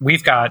is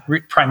we've got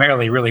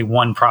primarily really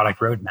one product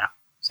roadmap.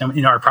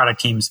 And our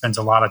product team spends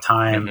a lot of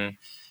time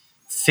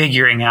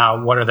figuring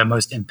out what are the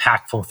most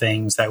impactful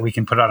things that we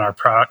can put on our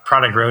product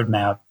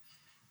roadmap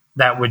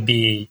that would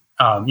be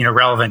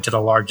relevant to the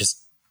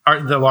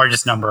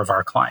largest number of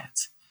our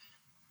clients.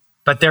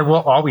 But there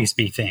will always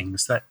be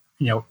things that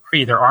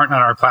either aren't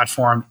on our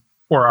platform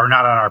or are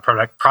not on our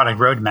product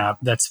roadmap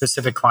that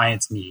specific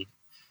clients need.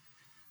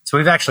 So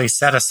we've actually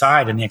set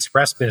aside in the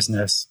Express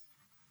business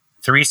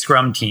 3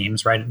 Scrum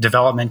teams, right,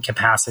 development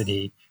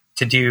capacity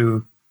to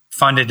do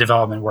funded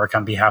development work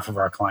on behalf of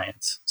our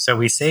clients. So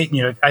we say,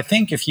 I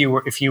think if you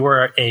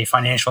were a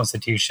financial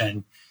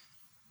institution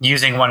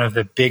using one of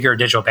the bigger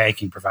digital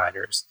banking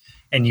providers,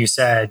 and you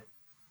said,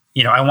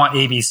 I want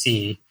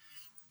ABC,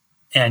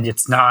 and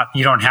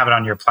you don't have it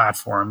on your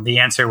platform, the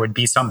answer would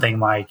be something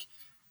like,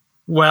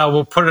 well,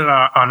 we'll put it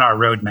on our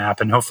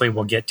roadmap and hopefully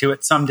we'll get to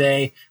it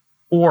someday,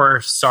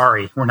 or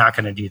sorry, we're not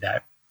going to do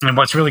that. And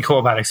what's really cool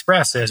about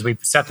Express is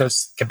we've set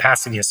those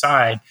capacity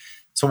aside.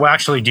 So we'll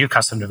actually do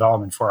custom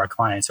development for our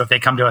clients. So if they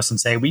come to us and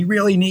say, we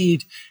really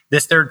need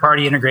this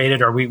third-party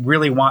integrated, or we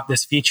really want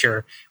this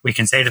feature, we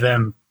can say to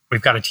them,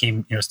 we've got a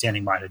team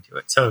standing by to do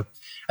it. So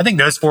I think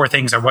those 4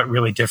 things are what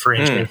really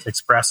differentiates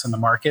Express in the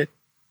market.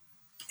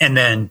 And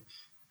then,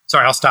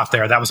 sorry, I'll stop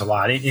there. That was a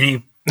lot.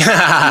 Any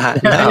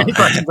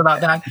questions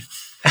about that?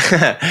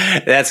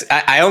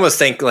 I almost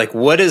think like,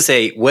 what is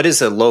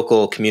a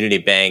local community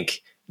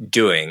bank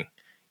doing?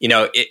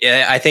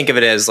 I think of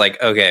it as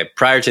like, okay,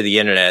 prior to the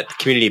internet, the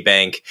community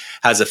bank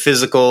has a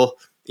physical,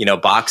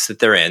 box that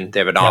they're in. They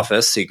have an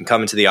office, so you can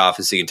come into the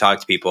office, you can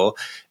talk to people.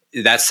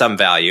 That's some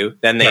value.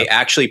 Then they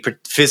actually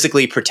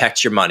physically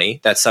protect your money.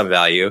 That's some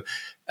value.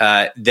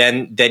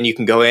 Then you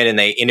can go in and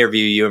they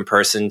interview you in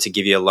person to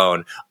give you a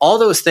loan. All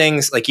those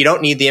things, like you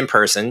don't need the in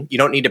person. You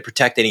don't need to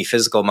protect any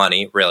physical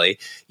money, really.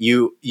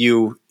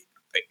 You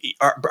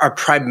are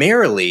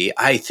primarily,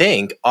 I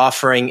think,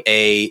 offering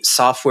a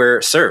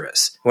software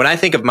service. When I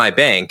think of my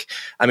bank,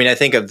 I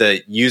think of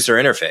the user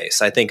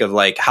interface. I think of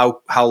like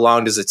how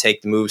long does it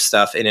take to move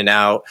stuff in and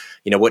out?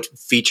 What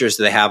features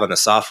do they have on the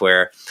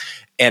software?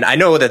 And I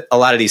know that a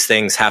lot of these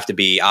things have to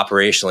be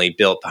operationally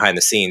built behind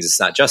the scenes. It's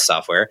not just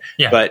software,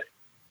 but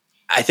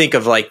I think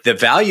of like the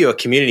value a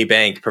community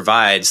bank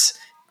provides,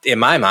 in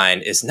my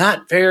mind, is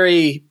not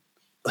very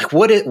like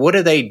what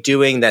are they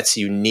doing that's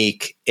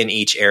unique in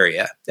each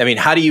area?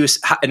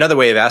 Another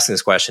way of asking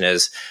this question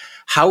is,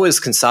 how is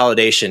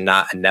consolidation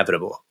not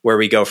inevitable? Where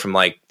we go from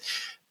like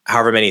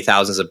however many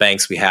thousands of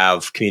banks we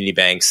have, community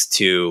banks,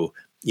 to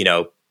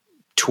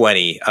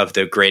 20 of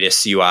the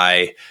greatest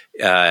UI,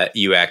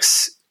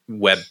 UX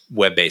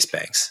web-based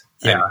banks.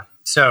 Yeah.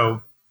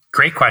 So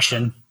great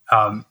question.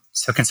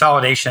 So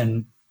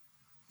consolidation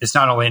is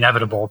not only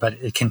inevitable, but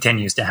it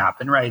continues to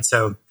happen, right?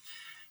 So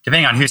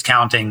depending on who's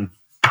counting,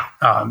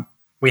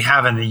 we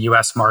have in the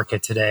U.S.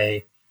 market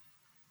today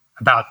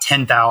about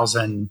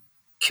 10,000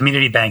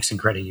 community banks and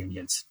credit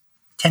unions.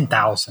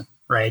 10,000,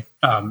 right?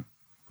 20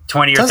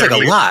 or 30 Sounds like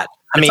a lot.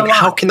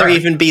 How can there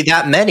even be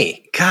that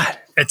many? God.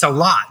 It's a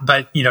lot,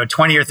 but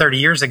 20 or 30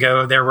 years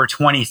ago, there were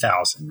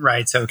 20,000,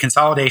 right? So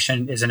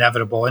consolidation is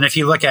inevitable. And if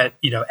you look at,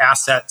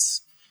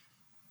 assets,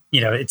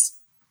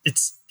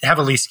 it's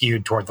heavily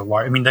skewed toward the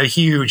large. The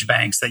huge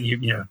banks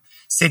that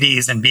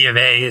Cities and B of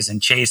A's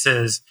and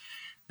Chases,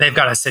 they've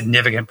got a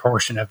significant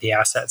portion of the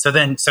asset. So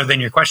then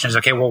your question is,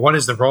 okay, well, what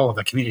is the role of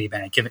a community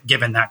bank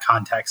given that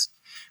context?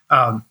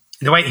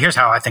 Here's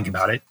how I think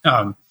about it.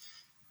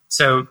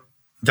 So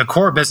the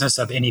core business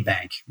of any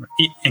bank,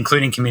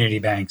 including community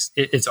banks,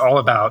 it's all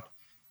about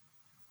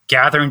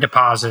gathering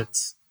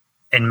deposits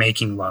and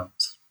making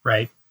loans,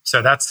 right?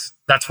 So that's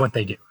what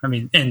they do.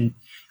 And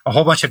a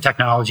whole bunch of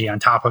technology on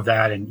top of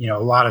that, and a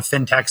lot of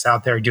fintechs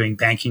out there doing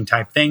banking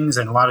type things,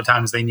 and a lot of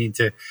times they need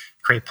to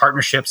create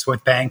partnerships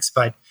with banks.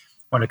 But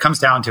when it comes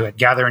down to it,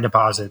 gathering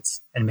deposits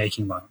and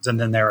making loans. And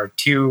then there are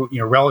two,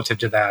 relative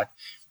to that,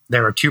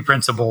 there are 2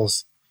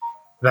 principles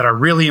that are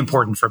really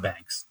important for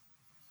banks.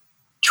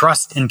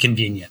 Trust and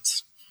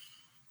convenience.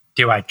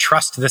 Do I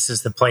trust this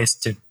is the place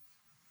to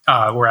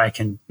where I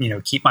can,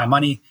 keep my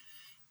money?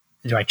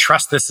 Do I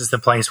trust this is the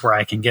place where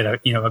I can get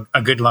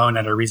a good loan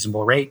at a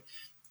reasonable rate?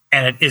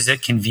 And is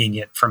it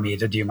convenient for me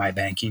to do my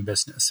banking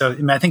business? So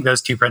I think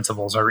those 2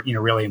 principles are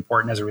really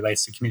important as it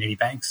relates to community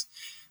banks.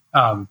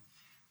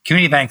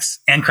 Community banks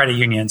and credit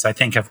unions, I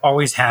think, have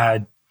always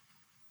had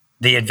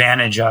the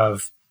advantage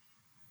of,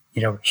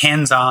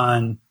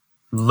 hands-on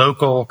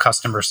local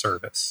customer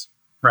service,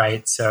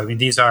 right? So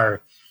these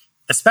are,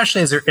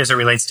 especially as it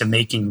relates to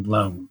making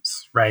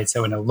loans, right?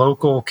 So in a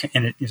local,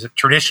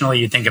 traditionally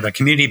you think of a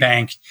community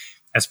bank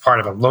as part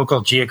of a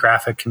local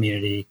geographic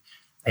community.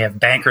 They have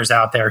bankers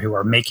out there who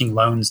are making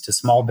loans to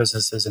small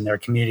businesses in their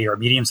community or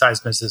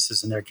medium-sized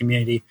businesses in their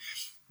community.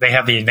 They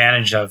have the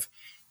advantage of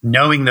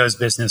knowing those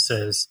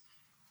businesses,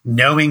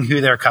 knowing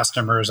who their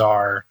customers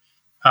are,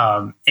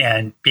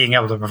 and being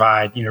able to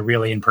provide,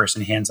 really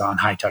in-person, hands-on,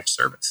 high-touch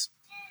service.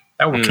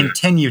 That will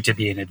continue to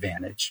be an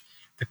advantage.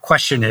 The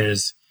question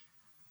is,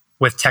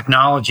 with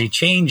technology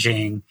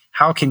changing,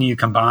 how can you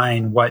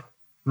combine what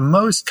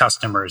most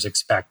customers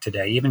expect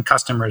today, even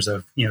customers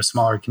of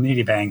smaller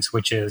community banks,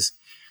 which is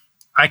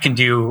I can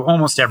do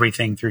almost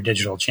everything through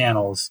digital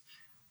channels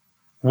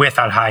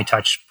without high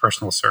touch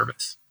personal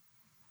service.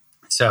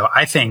 So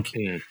I think,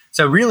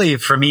 so really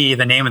for me,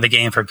 the name of the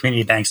game for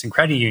community banks and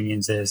credit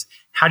unions is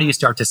how do you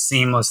start to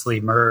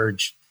seamlessly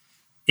merge,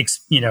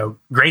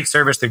 great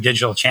service through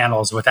digital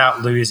channels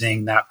without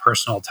losing that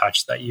personal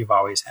touch that you've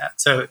always had.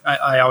 So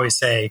I always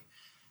say,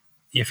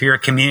 if you're a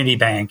community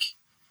bank,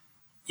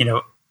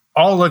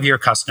 all of your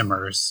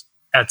customers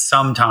at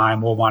some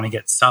time will want to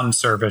get some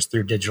service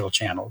through digital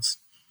channels.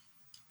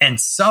 And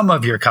some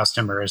of your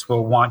customers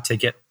will want to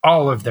get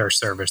all of their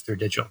service through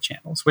digital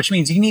channels, which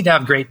means you need to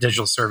have great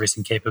digital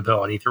servicing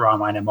capability through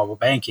online and mobile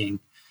banking.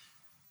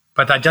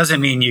 But that doesn't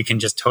mean you can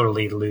just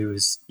totally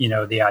lose,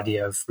 the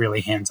idea of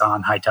really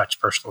hands-on, high-touch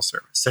personal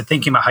service. So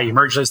thinking about how you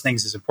merge those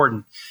things is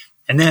important.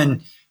 And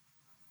then,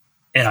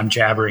 and I'm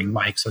jabbering,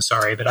 Mike, so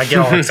sorry, but I get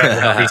all excited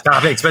about these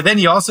topics. But then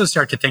you also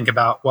start to think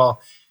about,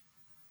 well,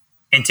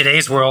 in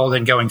today's world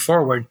and going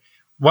forward,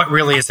 what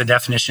really is the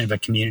definition of a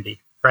community?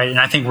 Right.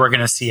 And I think we're going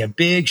to see a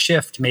big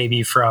shift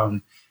maybe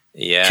from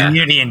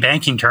community in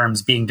banking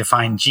terms being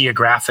defined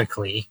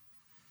geographically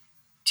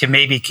to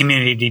maybe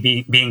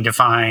community being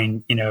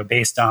defined,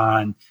 based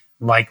on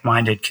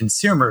like-minded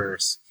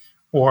consumers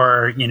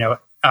or,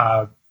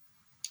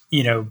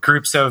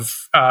 groups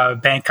of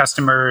bank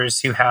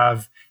customers who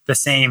have the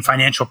same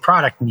financial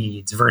product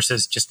needs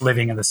versus just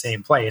living in the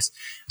same place.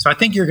 So I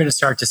think you're going to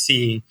start to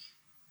see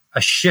a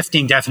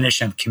shifting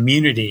definition of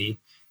community.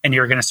 And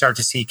you're going to start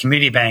to see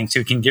community banks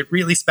who can get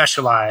really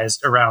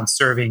specialized around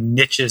serving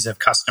niches of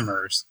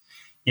customers.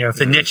 If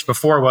the niche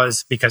before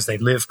was because they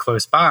live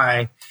close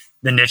by,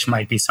 the niche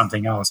might be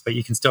something else, but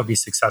you can still be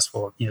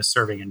successful,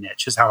 serving a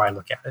niche is how I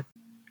look at it.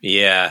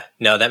 Yeah,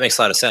 no, that makes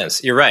a lot of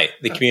sense. You're right.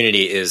 The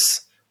community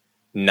is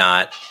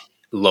not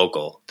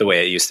local the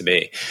way it used to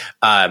be.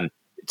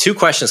 Two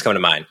questions come to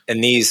mind,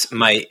 and these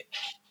might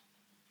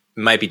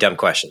be dumb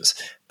questions,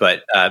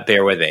 but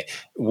bear with me.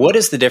 What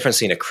is the difference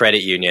between a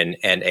credit union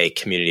and a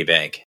community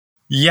bank?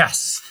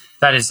 Yes,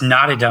 that is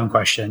not a dumb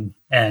question.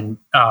 And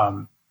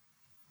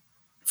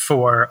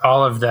for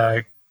all of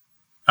the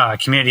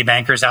community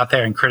bankers out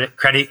there and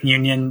credit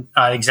union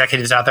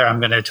executives out there, I'm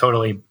going to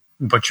totally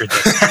butcher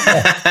this.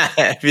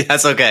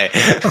 That's okay.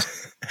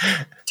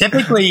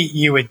 Typically,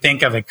 you would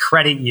think of a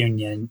credit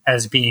union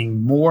as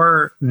being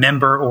more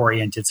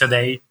member-oriented. So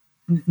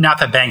not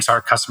that banks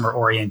are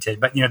customer-oriented,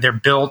 but they're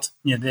built.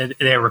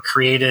 They were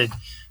created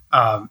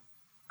out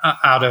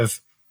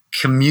of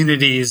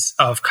communities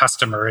of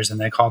customers, and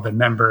they call them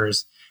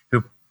members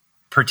who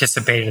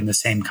participated in the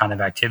same kind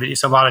of activity.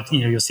 So a lot of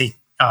you'll see,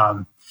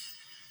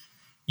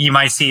 you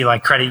might see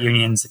like credit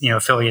unions,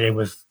 affiliated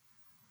with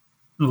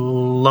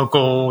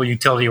local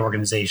utility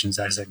organizations.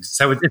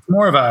 So it's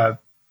more of a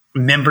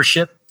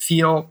membership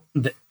feel.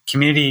 The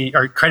community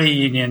or credit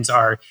unions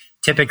are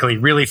typically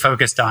really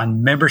focused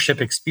on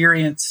membership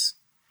experience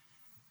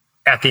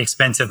at the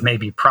expense of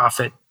maybe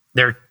profit.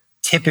 They're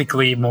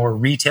typically more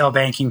retail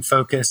banking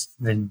focused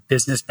than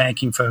business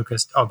banking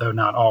focused, although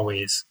not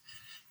always.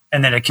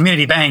 And then a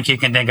community bank you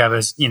can think of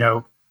as,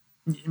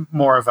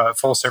 more of a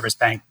full service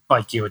bank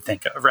like you would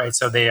think of, right?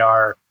 So they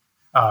are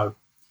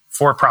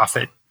for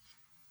profit.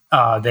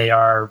 They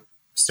are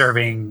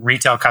serving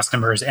retail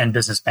customers and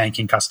business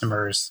banking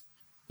customers.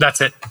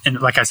 That's it.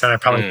 And like I said, I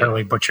probably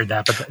totally butchered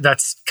that, but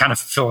that's kind of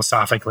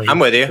philosophically. I'm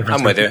with you.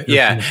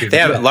 Yeah. They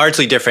have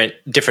largely different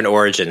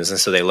origins, and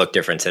so they look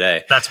different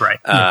today. That's right.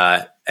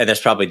 And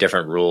there's probably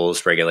different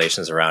rules,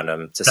 regulations around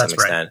them to some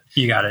extent. Right.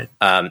 You got it.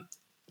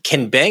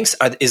 Can banks,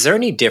 is there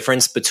any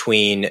difference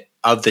between,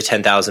 of the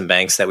 10,000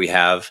 banks that we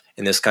have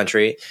in this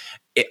country,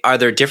 are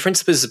there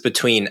differences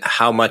between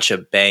how much a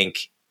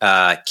bank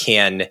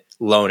can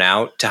loan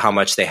out to how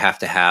much they have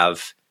to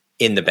have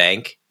in the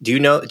bank? Do you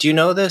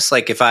know this?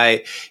 Like if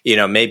I,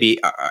 maybe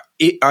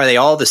are they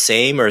all the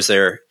same, or is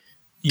there,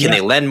 can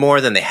they lend more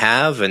than they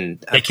have?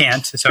 And they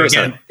can't. So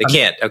again, they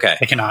can't. Okay.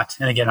 They cannot.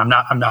 And again, I'm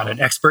not an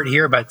expert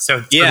here, but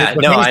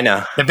I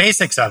know. The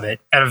basics of it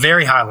at a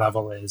very high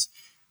level is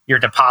your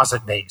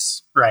deposit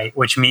base, right?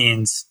 Which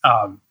means,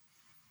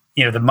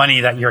 the money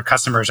that your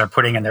customers are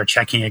putting in their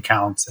checking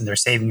accounts and their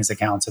savings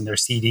accounts and their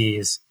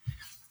CDs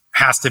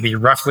has to be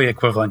roughly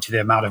equivalent to the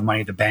amount of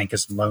money the bank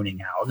is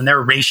loaning out. And there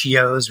are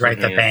ratios, right,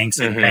 that banks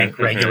and bank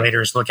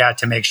regulators look at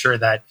to make sure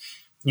that,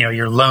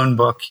 your loan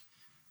book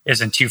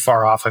isn't too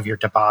far off of your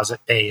deposit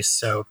base.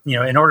 So,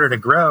 in order to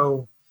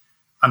grow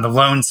on the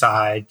loan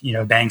side,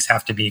 banks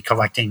have to be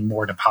collecting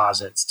more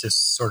deposits to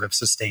sort of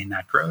sustain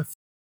that growth.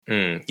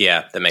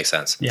 Yeah, that makes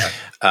sense. Yeah.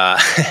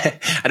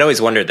 I'd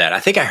always wondered that. I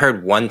think I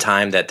heard one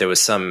time that there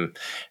was some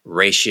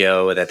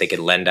ratio that they could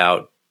lend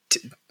out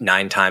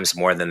 9 times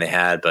more than they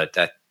had, but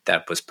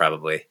that was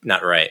probably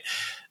not right.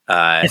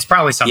 It's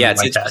probably something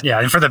like that. Yeah.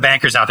 And for the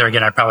bankers out there,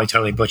 again, I probably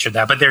totally butchered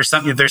that, but there's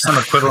some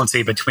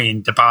equivalency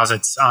between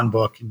deposits on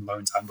book and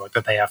loans on book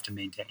that they have to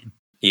maintain.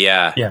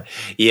 Yeah.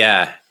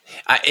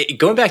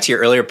 Going back to your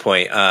earlier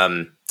point,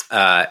 on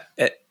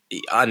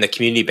the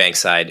community bank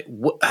side,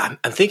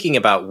 I'm thinking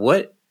about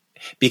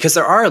because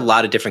there are a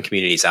lot of different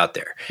communities out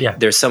there. Yeah.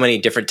 There's so many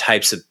different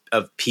types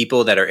of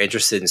people that are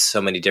interested in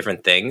so many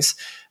different things.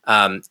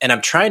 And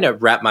I'm trying to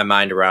wrap my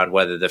mind around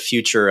whether the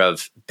future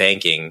of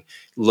banking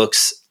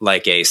looks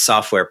like a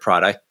software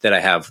product that I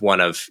have one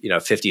of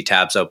 50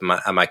 tabs open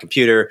on my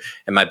computer,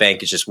 and my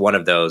bank is just one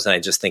of those. And I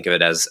just think of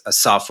it as a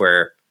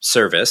software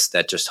service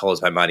that just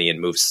holds my money and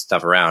moves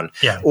stuff around.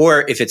 Yeah.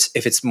 Or if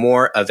it's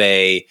more of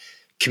a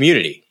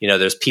community,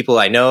 there's people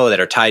I know that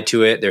are tied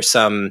to it. There's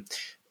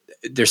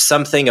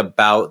something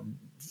about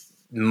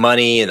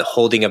money and the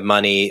holding of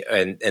money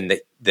and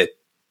the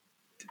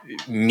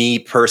me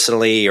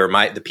personally or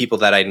the people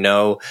that I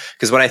know.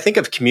 Because when I think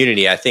of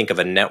community, I think of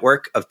a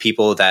network of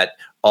people that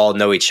all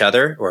know each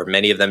other, or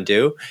many of them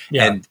do.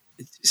 Yeah. And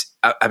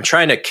I'm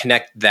trying to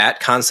connect that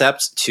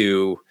concept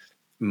to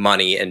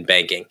money and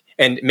banking.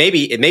 And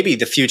maybe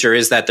the future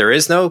is that there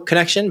is no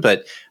connection,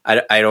 but I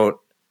don't know.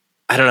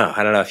 I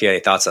don't know if you have any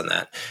thoughts on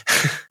that.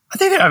 I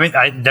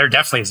think there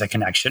definitely is a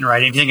connection,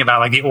 right? If you think about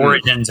like the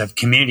origins of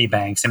community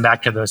banks and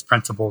back to those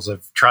principles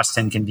of trust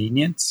and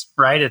convenience,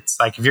 right? It's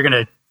like if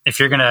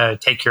you're gonna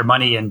take your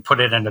money and put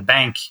it in a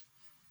bank,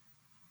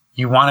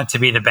 you want it to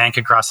be the bank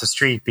across the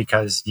street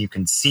because you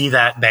can see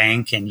that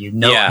bank and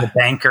the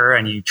banker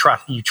and you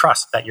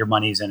trust that your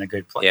money's in a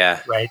good place,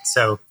 right?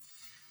 So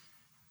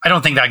I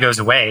don't think that goes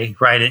away,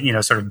 right?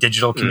 Sort of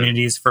digital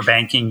communities for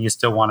banking, you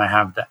still want to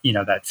have that,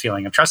 that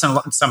feeling of trust.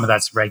 And some of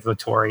that's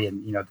regulatory,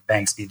 and the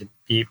banks need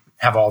to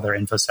have all their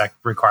InfoSec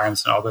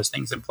requirements and all those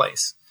things in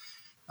place.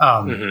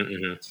 But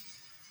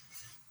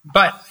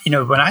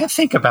when I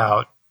think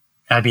about,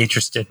 I'd be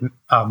interested,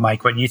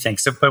 Mike, what you think.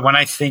 So, but when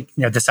I think,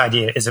 this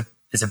idea is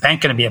a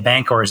bank going to be a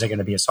bank, or is it going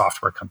to be a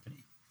software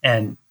company?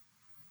 And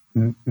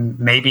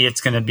maybe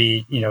it's going to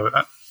be,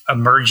 a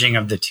merging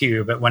of the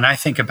two. But when I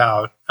think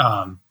about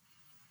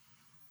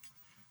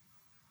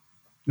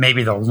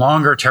maybe the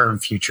longer term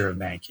future of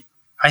banking,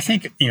 I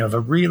think, of a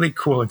really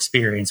cool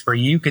experience where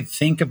you could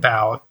think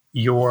about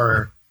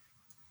your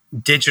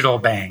digital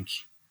bank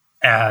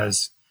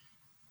as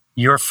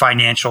your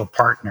financial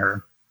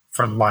partner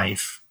for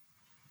life,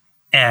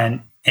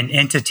 and an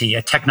entity,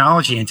 a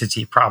technology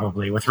entity,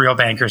 probably with real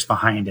bankers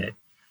behind it,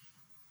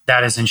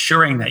 that is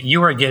ensuring that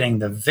you are getting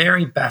the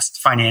very best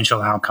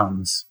financial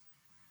outcomes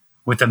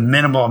with a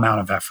minimal amount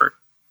of effort.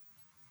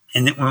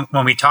 And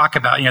when we talk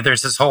about,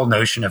 there's this whole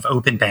notion of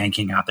open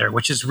banking out there,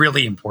 which is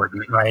really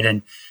important, right?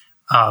 And,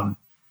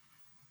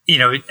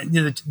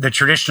 the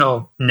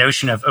traditional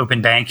notion of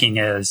open banking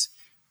is,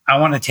 I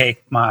want to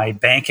take my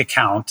bank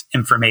account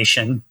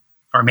information,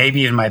 or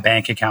maybe even my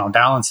bank account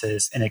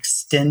balances, and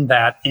extend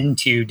that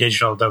into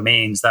digital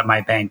domains that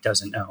my bank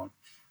doesn't own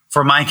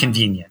for my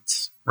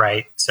convenience,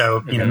 right?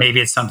 So,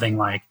 maybe it's something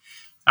like,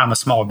 I'm a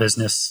small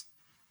business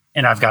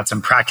and I've got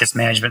some practice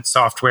management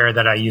software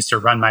that I use to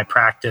run my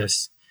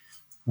practice.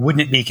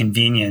 Wouldn't it be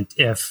convenient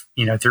if,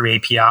 through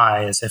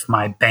APIs, if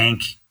my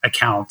bank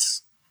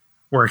accounts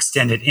were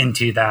extended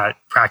into that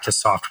practice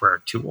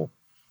software tool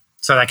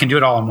so that I can do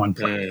it all in one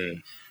place?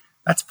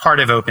 That's part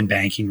of open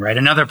banking, right?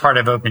 Another part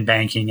of open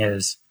banking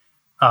is,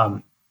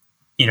 can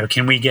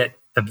we get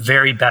the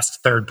very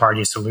best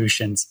third-party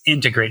solutions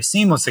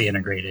seamlessly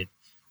integrated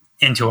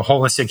into a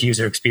holistic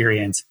user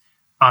experience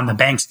on the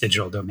bank's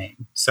digital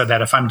domain, so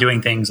that if I'm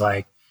doing things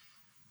like,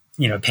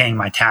 paying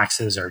my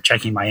taxes or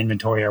checking my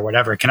inventory or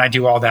whatever, can I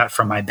do all that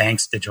from my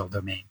bank's digital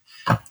domain?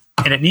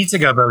 And it needs to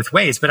go both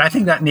ways, but I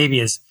think that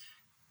maybe is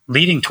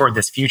leading toward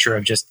this future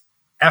of just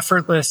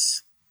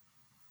effortless,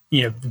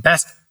 the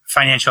best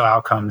financial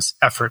outcomes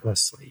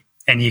effortlessly.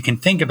 And you can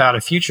think about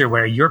a future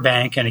where your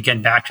bank, and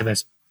again, back to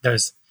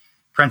those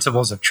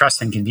principles of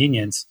trust and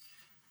convenience,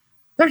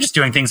 they're just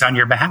doing things on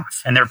your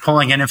behalf, and they're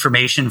pulling in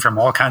information from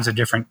all kinds of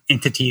different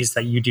entities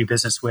that you do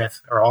business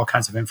with, or all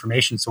kinds of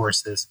information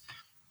sources,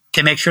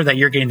 to make sure that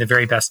you're getting the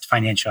very best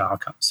financial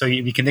outcome. So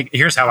you can think,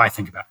 here's how I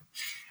think about it.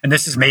 And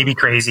this is maybe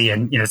crazy,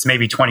 and it's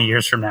maybe 20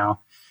 years from now,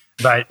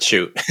 but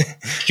shoot.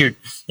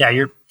 Yeah.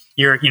 You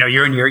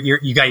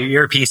got your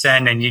earpiece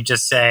in, and you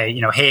just say,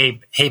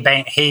 hey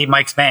bank, hey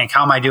Mike's bank,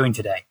 how am I doing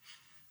today?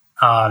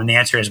 And the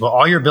answer is, well,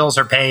 all your bills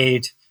are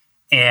paid.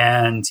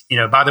 And,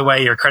 by the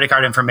way, your credit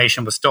card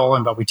information was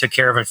stolen, but we took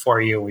care of it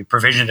for you. We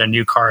provisioned a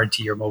new card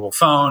to your mobile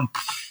phone.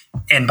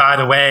 And by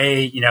the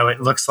way,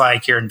 it looks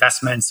like your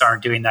investments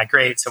aren't doing that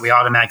great, so we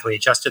automatically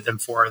adjusted them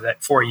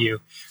for you.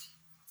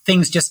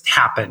 Things just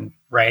happen,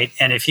 right?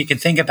 And if you can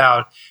think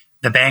about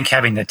the bank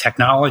having the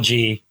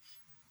technology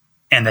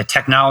and the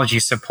technology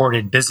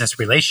supported business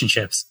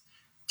relationships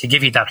to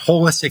give you that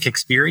holistic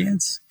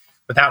experience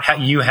without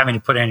you having to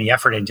put any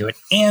effort into it,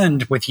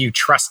 and with you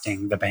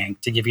trusting the bank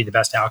to give you the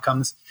best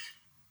outcomes,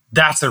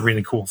 that's a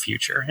really cool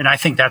future. And I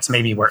think that's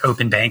maybe where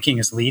open banking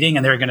is leading.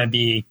 And there are going to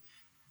be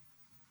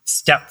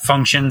step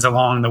functions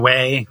along the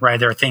way, right?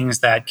 There are things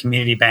that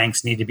community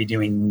banks need to be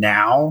doing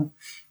now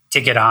to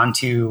get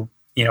onto,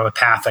 a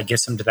path that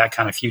gets them to that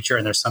kind of future.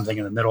 And there's something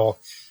in the middle,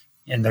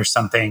 and there's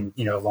something,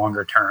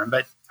 longer term.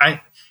 But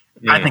I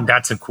think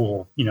that's a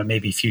cool,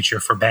 maybe future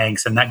for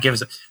banks. And that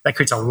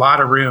creates a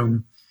lot of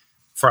room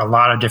for a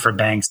lot of different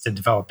banks to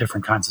develop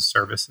different kinds of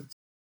services.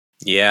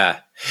 Yeah.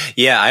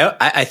 Yeah.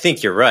 I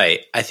think you're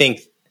right. I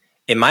think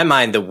in my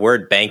mind, the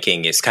word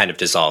banking is kind of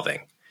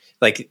dissolving.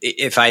 Like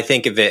if I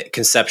think of it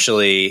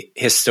conceptually,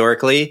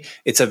 historically,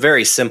 it's a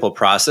very simple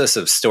process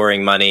of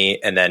storing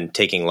money and then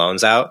taking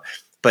loans out.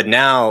 But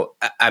now,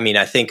 I mean,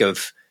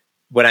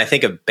 when I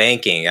think of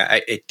banking,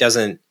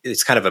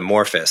 it's kind of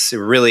amorphous. It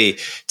really,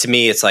 to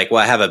me, it's like,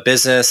 well, I have a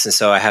business. And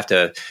so I have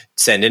to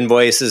send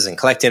invoices and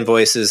collect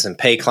invoices and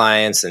pay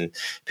clients and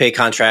pay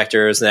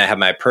contractors. And I have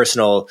my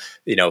personal,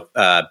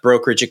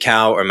 brokerage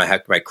account or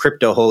my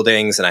crypto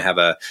holdings. And I have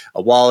a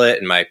wallet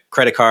and my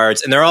credit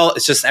cards. And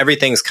it's just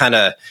everything's kind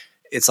of,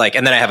 it's like,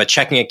 and then I have a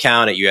checking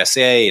account at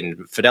USA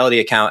and Fidelity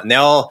account.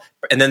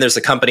 And then there's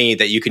a company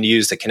that you can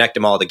use to connect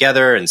them all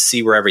together and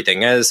see where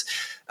everything is.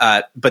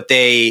 But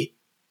they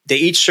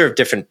each serve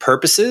different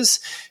purposes,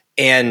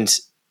 and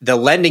the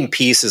lending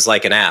piece is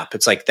like an app.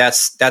 It's like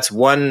that's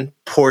one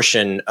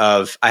portion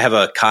of. I have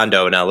a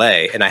condo in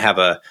LA, and I have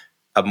a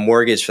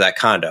mortgage for that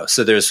condo.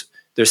 So there's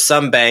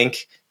some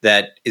bank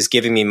that is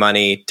giving me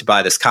money to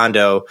buy this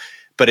condo,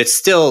 but it's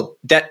still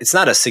it's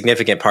not a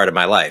significant part of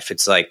my life.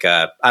 It's like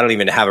I don't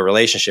even have a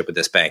relationship with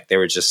this bank. They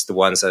were just the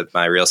ones that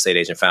my real estate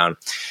agent found,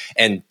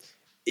 and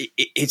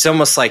it's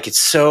almost like it's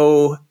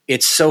so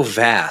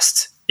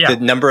vast. Yeah.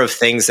 The number of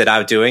things that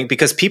I'm doing,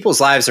 because people's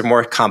lives are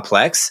more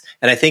complex.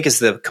 And I think as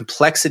the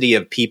complexity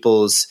of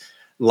people's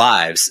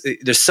lives,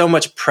 there's so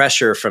much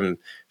pressure from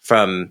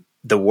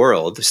the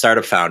world, the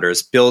startup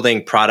founders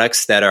building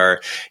products that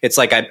are, it's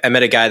like I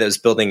met a guy that was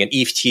building an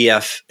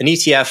ETF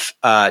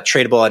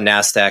tradable on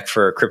NASDAQ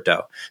for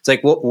crypto. It's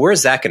like, well,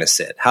 where's that going to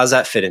sit? How does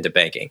that fit into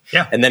banking?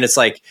 Yeah. And then it's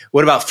like,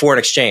 what about foreign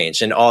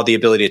exchange and all the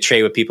ability to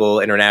trade with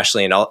people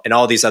internationally and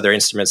all these other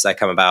instruments that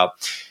come about?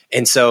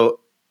 And so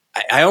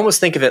I almost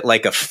think of it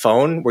like a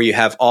phone where you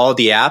have all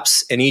the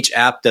apps and each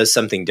app does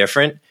something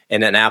different.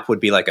 And an app would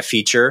be like a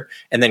feature.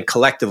 And then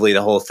collectively,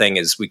 the whole thing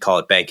is, we call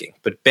it banking.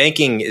 But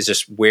banking is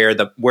just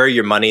where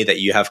your money that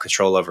you have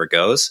control over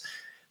goes.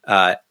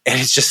 And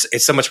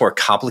it's so much more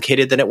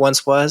complicated than it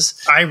once was.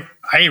 I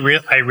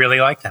really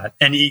like that.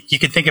 And you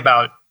can think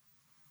about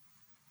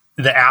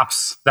the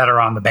apps that are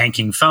on the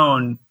banking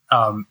phone.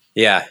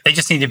 They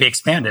just need to be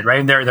expanded, right?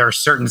 And there are a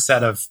certain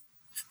set of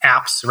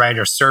apps, right,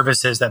 or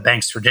services that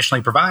banks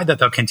traditionally provide that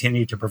they'll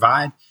continue to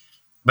provide.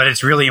 But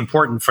it's really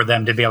important for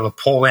them to be able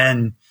to pull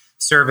in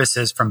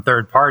services from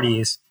third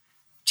parties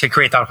to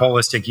create that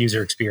holistic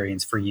user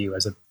experience for you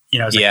as a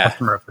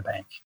customer of the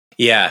bank.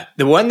 Yeah.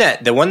 The one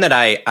that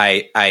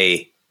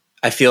I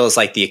feel is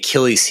like the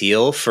Achilles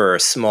heel for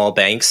small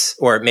banks,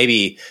 or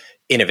maybe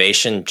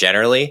innovation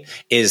generally,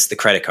 is the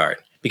credit card.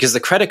 Because the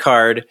credit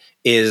card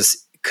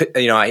is,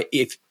 I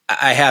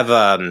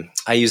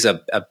use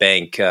a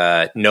bank,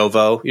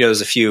 Novo.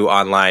 There's a few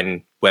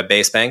online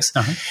web-based banks.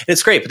 Uh-huh. And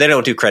it's great, but they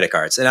don't do credit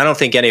cards, and I don't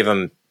think any of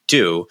them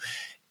do.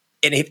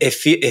 And it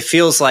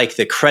feels like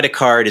the credit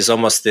card is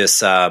almost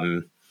this.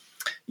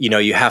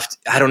 You have to,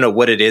 I don't know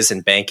what it is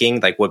in banking,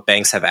 like what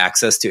banks have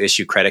access to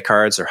issue credit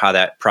cards or how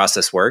that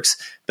process works.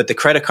 But the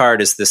credit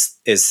card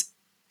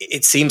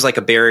it seems like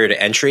a barrier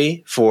to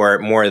entry for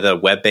more of the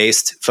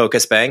web-based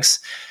focused banks.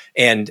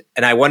 And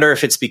I wonder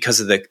if it's because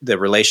of the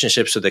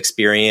relationships with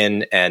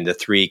Experian and the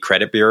 3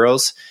 credit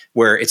bureaus,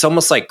 where it's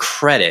almost like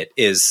credit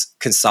is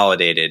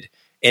consolidated.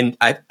 And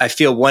I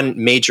feel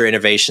one major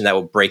innovation that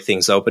will break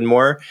things open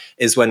more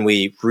is when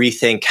we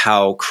rethink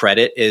how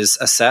credit is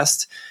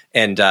assessed.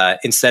 And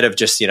instead of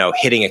just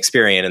hitting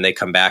Experian and they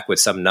come back with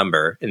some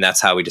number and that's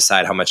how we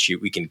decide how much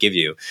we can give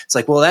you, it's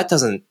like, well, that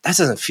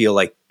doesn't feel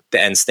like the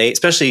end state,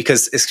 especially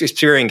because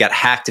Experian got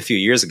hacked a few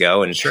years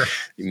ago and sure,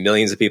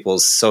 millions of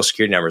people's social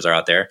security numbers are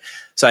out there.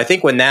 So I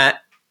think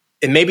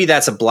and maybe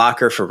that's a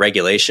blocker for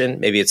regulation.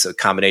 Maybe it's a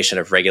combination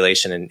of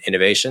regulation and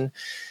innovation.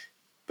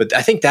 But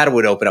I think that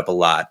would open up a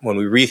lot when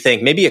we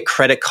rethink. Maybe a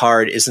credit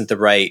card isn't the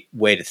right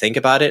way to think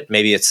about it.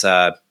 Maybe it's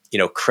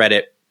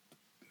credit.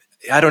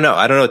 I don't know.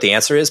 I don't know what the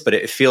answer is, but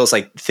it feels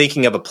like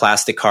thinking of a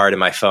plastic card in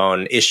my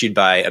phone issued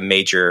by a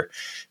major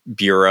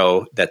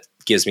bureau that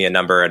gives me a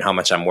number and how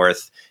much I'm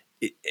worth.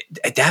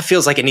 That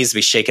feels like it needs to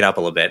be shaken up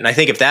a little bit. And I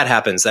think if that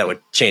happens, that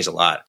would change a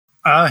lot.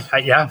 I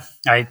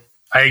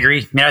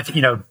agree. I mean, I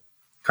think,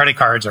 credit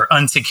cards or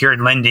unsecured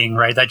lending,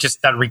 right?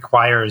 That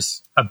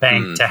requires a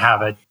bank to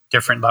have a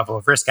different level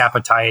of risk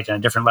appetite and a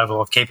different level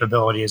of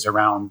capabilities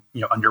around,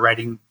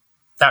 underwriting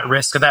that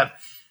risk. So that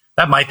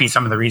might be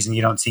some of the reason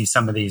you don't see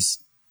some of these,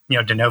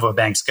 de novo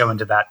banks go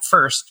into that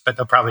first, but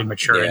they'll probably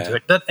mature into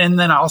it. And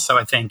then also,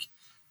 I think,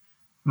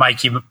 Mike,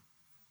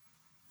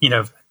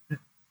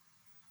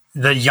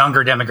 the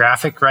younger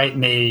demographic, right,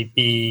 may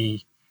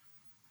be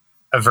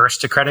averse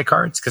to credit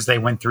cards because they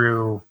went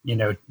through,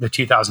 the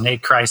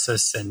 2008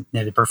 crisis and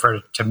they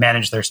prefer to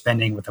manage their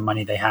spending with the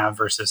money they have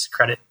versus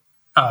credit.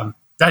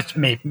 That's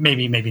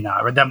maybe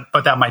not,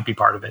 but that might be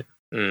part of it.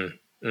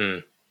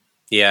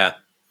 Yeah.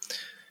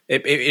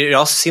 It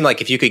also seemed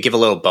like if you could give a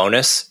little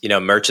bonus,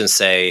 merchants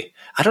say,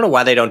 I don't know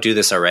why they don't do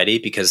this already,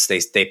 because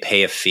they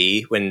pay a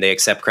fee when they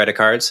accept credit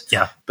cards.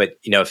 Yeah. But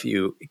I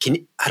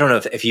don't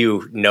know if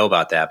you know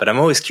about that, but I'm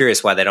always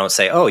curious why they don't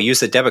say, oh, use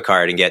the debit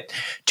card and get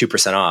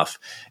 2% off,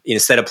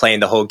 instead of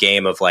playing the whole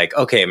game of like,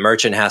 okay,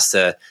 merchant has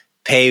to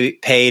pay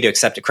to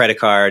accept a credit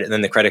card, and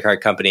then the credit card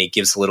company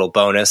gives a little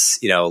bonus,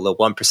 a little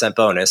 1%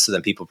 bonus. So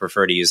then people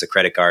prefer to use a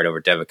credit card over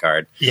debit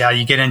card. Yeah.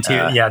 You get into,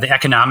 the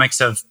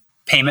economics of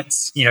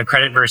payments,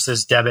 credit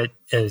versus debit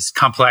is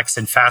complex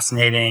and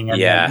fascinating.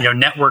 And then,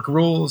 network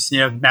rules,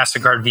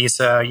 MasterCard,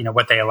 Visa,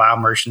 what they allow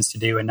merchants to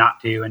do and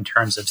not do in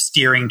terms of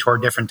steering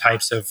toward different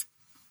types of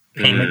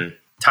payment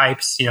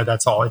types,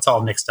 it's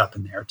all mixed up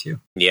in there too.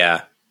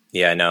 Yeah.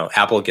 Yeah, I know.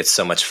 Apple gets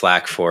so much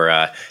flack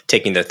for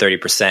taking their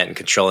 30% and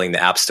controlling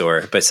the App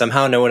Store, but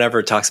somehow no one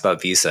ever talks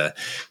about Visa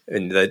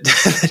and the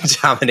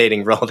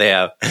dominating role they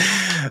have.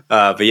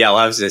 But yeah, I'll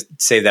have to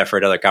save that for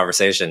another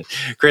conversation.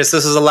 Chris,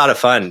 this was a lot of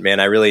fun, man.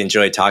 I really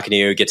enjoyed talking to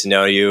you, get to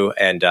know you,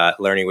 and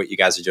learning what you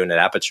guys are doing at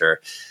Apiture.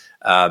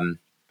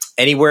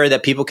 Anywhere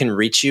that people can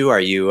reach you?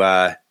 Are you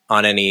on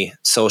any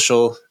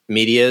social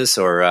medias,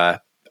 or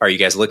are you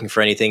guys looking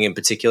for anything in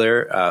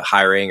particular,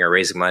 hiring or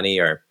raising money,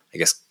 or I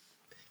guess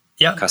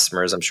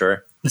customers, I'm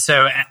sure.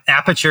 So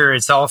Apiture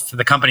itself,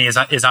 the company is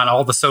on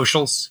all the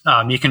socials.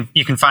 You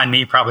can find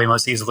me probably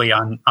most easily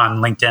on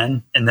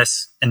LinkedIn in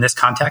this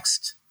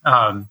context.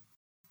 I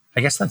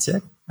guess that's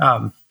it.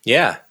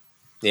 Yeah.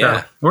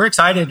 So we're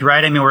excited,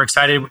 right? I mean, we're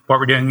excited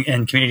what we're doing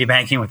in community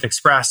banking with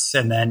Express,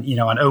 and then,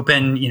 on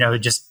open,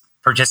 just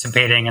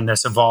participating in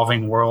this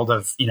evolving world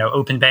of,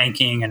 open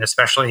banking, and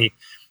especially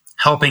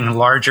helping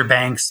larger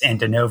banks and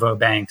de novo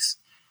banks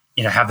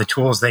have the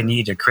tools they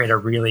need to create a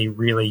really,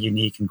 really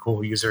unique and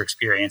cool user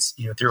experience,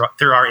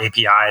 through our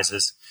APIs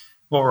is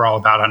what we're all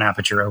about on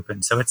Apiture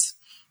Open. So it's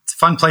a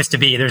fun place to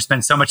be. There's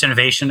been so much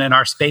innovation in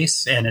our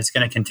space, and it's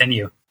going to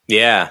continue.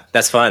 Yeah,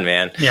 that's fun,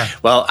 man. Yeah.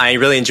 Well, I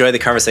really enjoyed the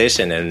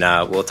conversation, and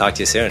we'll talk to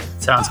you soon.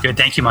 Sounds good.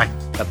 Thank you, Mike.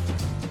 Yep.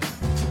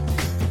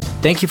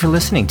 Thank you for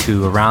listening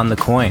to Around the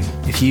Coin.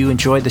 If you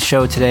enjoyed the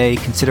show today,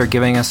 consider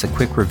giving us a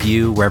quick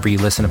review wherever you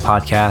listen to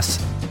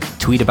podcasts.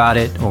 Tweet about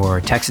it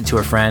or text it to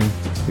a friend.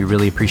 We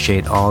really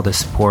appreciate all the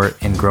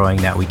support in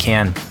growing that we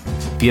can.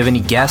 If you have any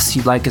guests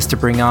you'd like us to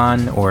bring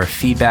on or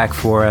feedback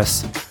for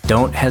us,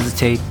 don't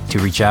hesitate to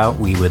reach out.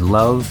 We would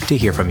love to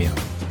hear from you.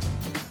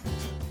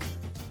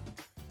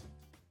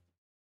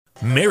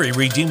 Mary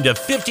redeemed a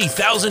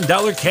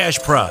 $50,000 cash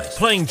prize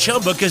playing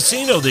Chumba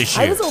Casino this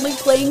year. I was only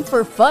playing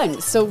for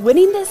fun, so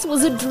winning this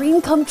was a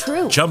dream come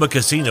true. Chumba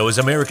Casino is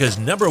America's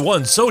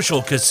 #1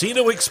 social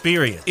casino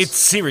experience. It's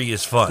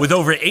serious fun. With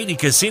over 80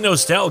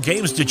 casino-style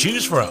games to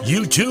choose from,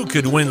 you too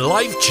could win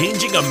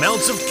life-changing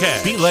amounts of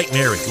cash. Be like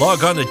Mary.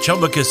 Log on to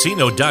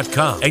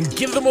ChumbaCasino.com and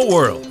give them a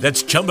whirl.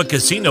 That's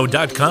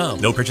ChumbaCasino.com.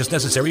 No purchase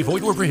necessary.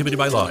 Void where prohibited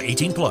by law.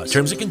 18+.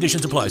 Terms and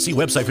conditions apply. See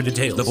website for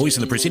details. The voice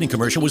in the preceding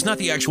commercial was not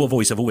the actual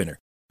voice of a winner.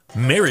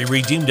 Mary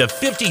redeemed a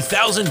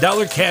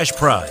 $50,000 cash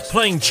prize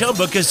playing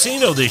Chumba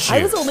Casino this year.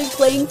 I was only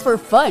playing for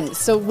fun,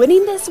 so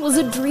winning this was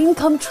a dream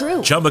come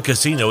true. Chumba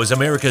Casino is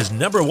America's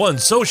 #1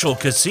 social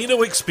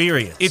casino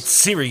experience. It's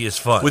serious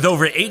fun. With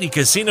over 80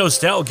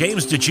 casino-style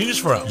games to choose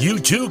from, you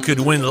too could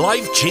win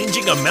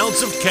life-changing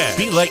amounts of cash.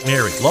 Be like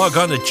Mary. Log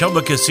on to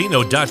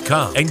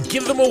ChumbaCasino.com and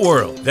give them a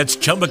whirl. That's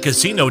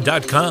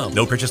ChumbaCasino.com.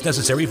 No purchase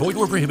necessary. Void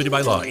where prohibited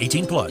by law.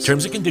 18+.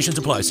 Terms and conditions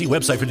apply. See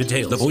website for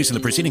details. The voice in the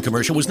preceding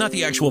commercial was not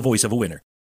the actual voice of a winner.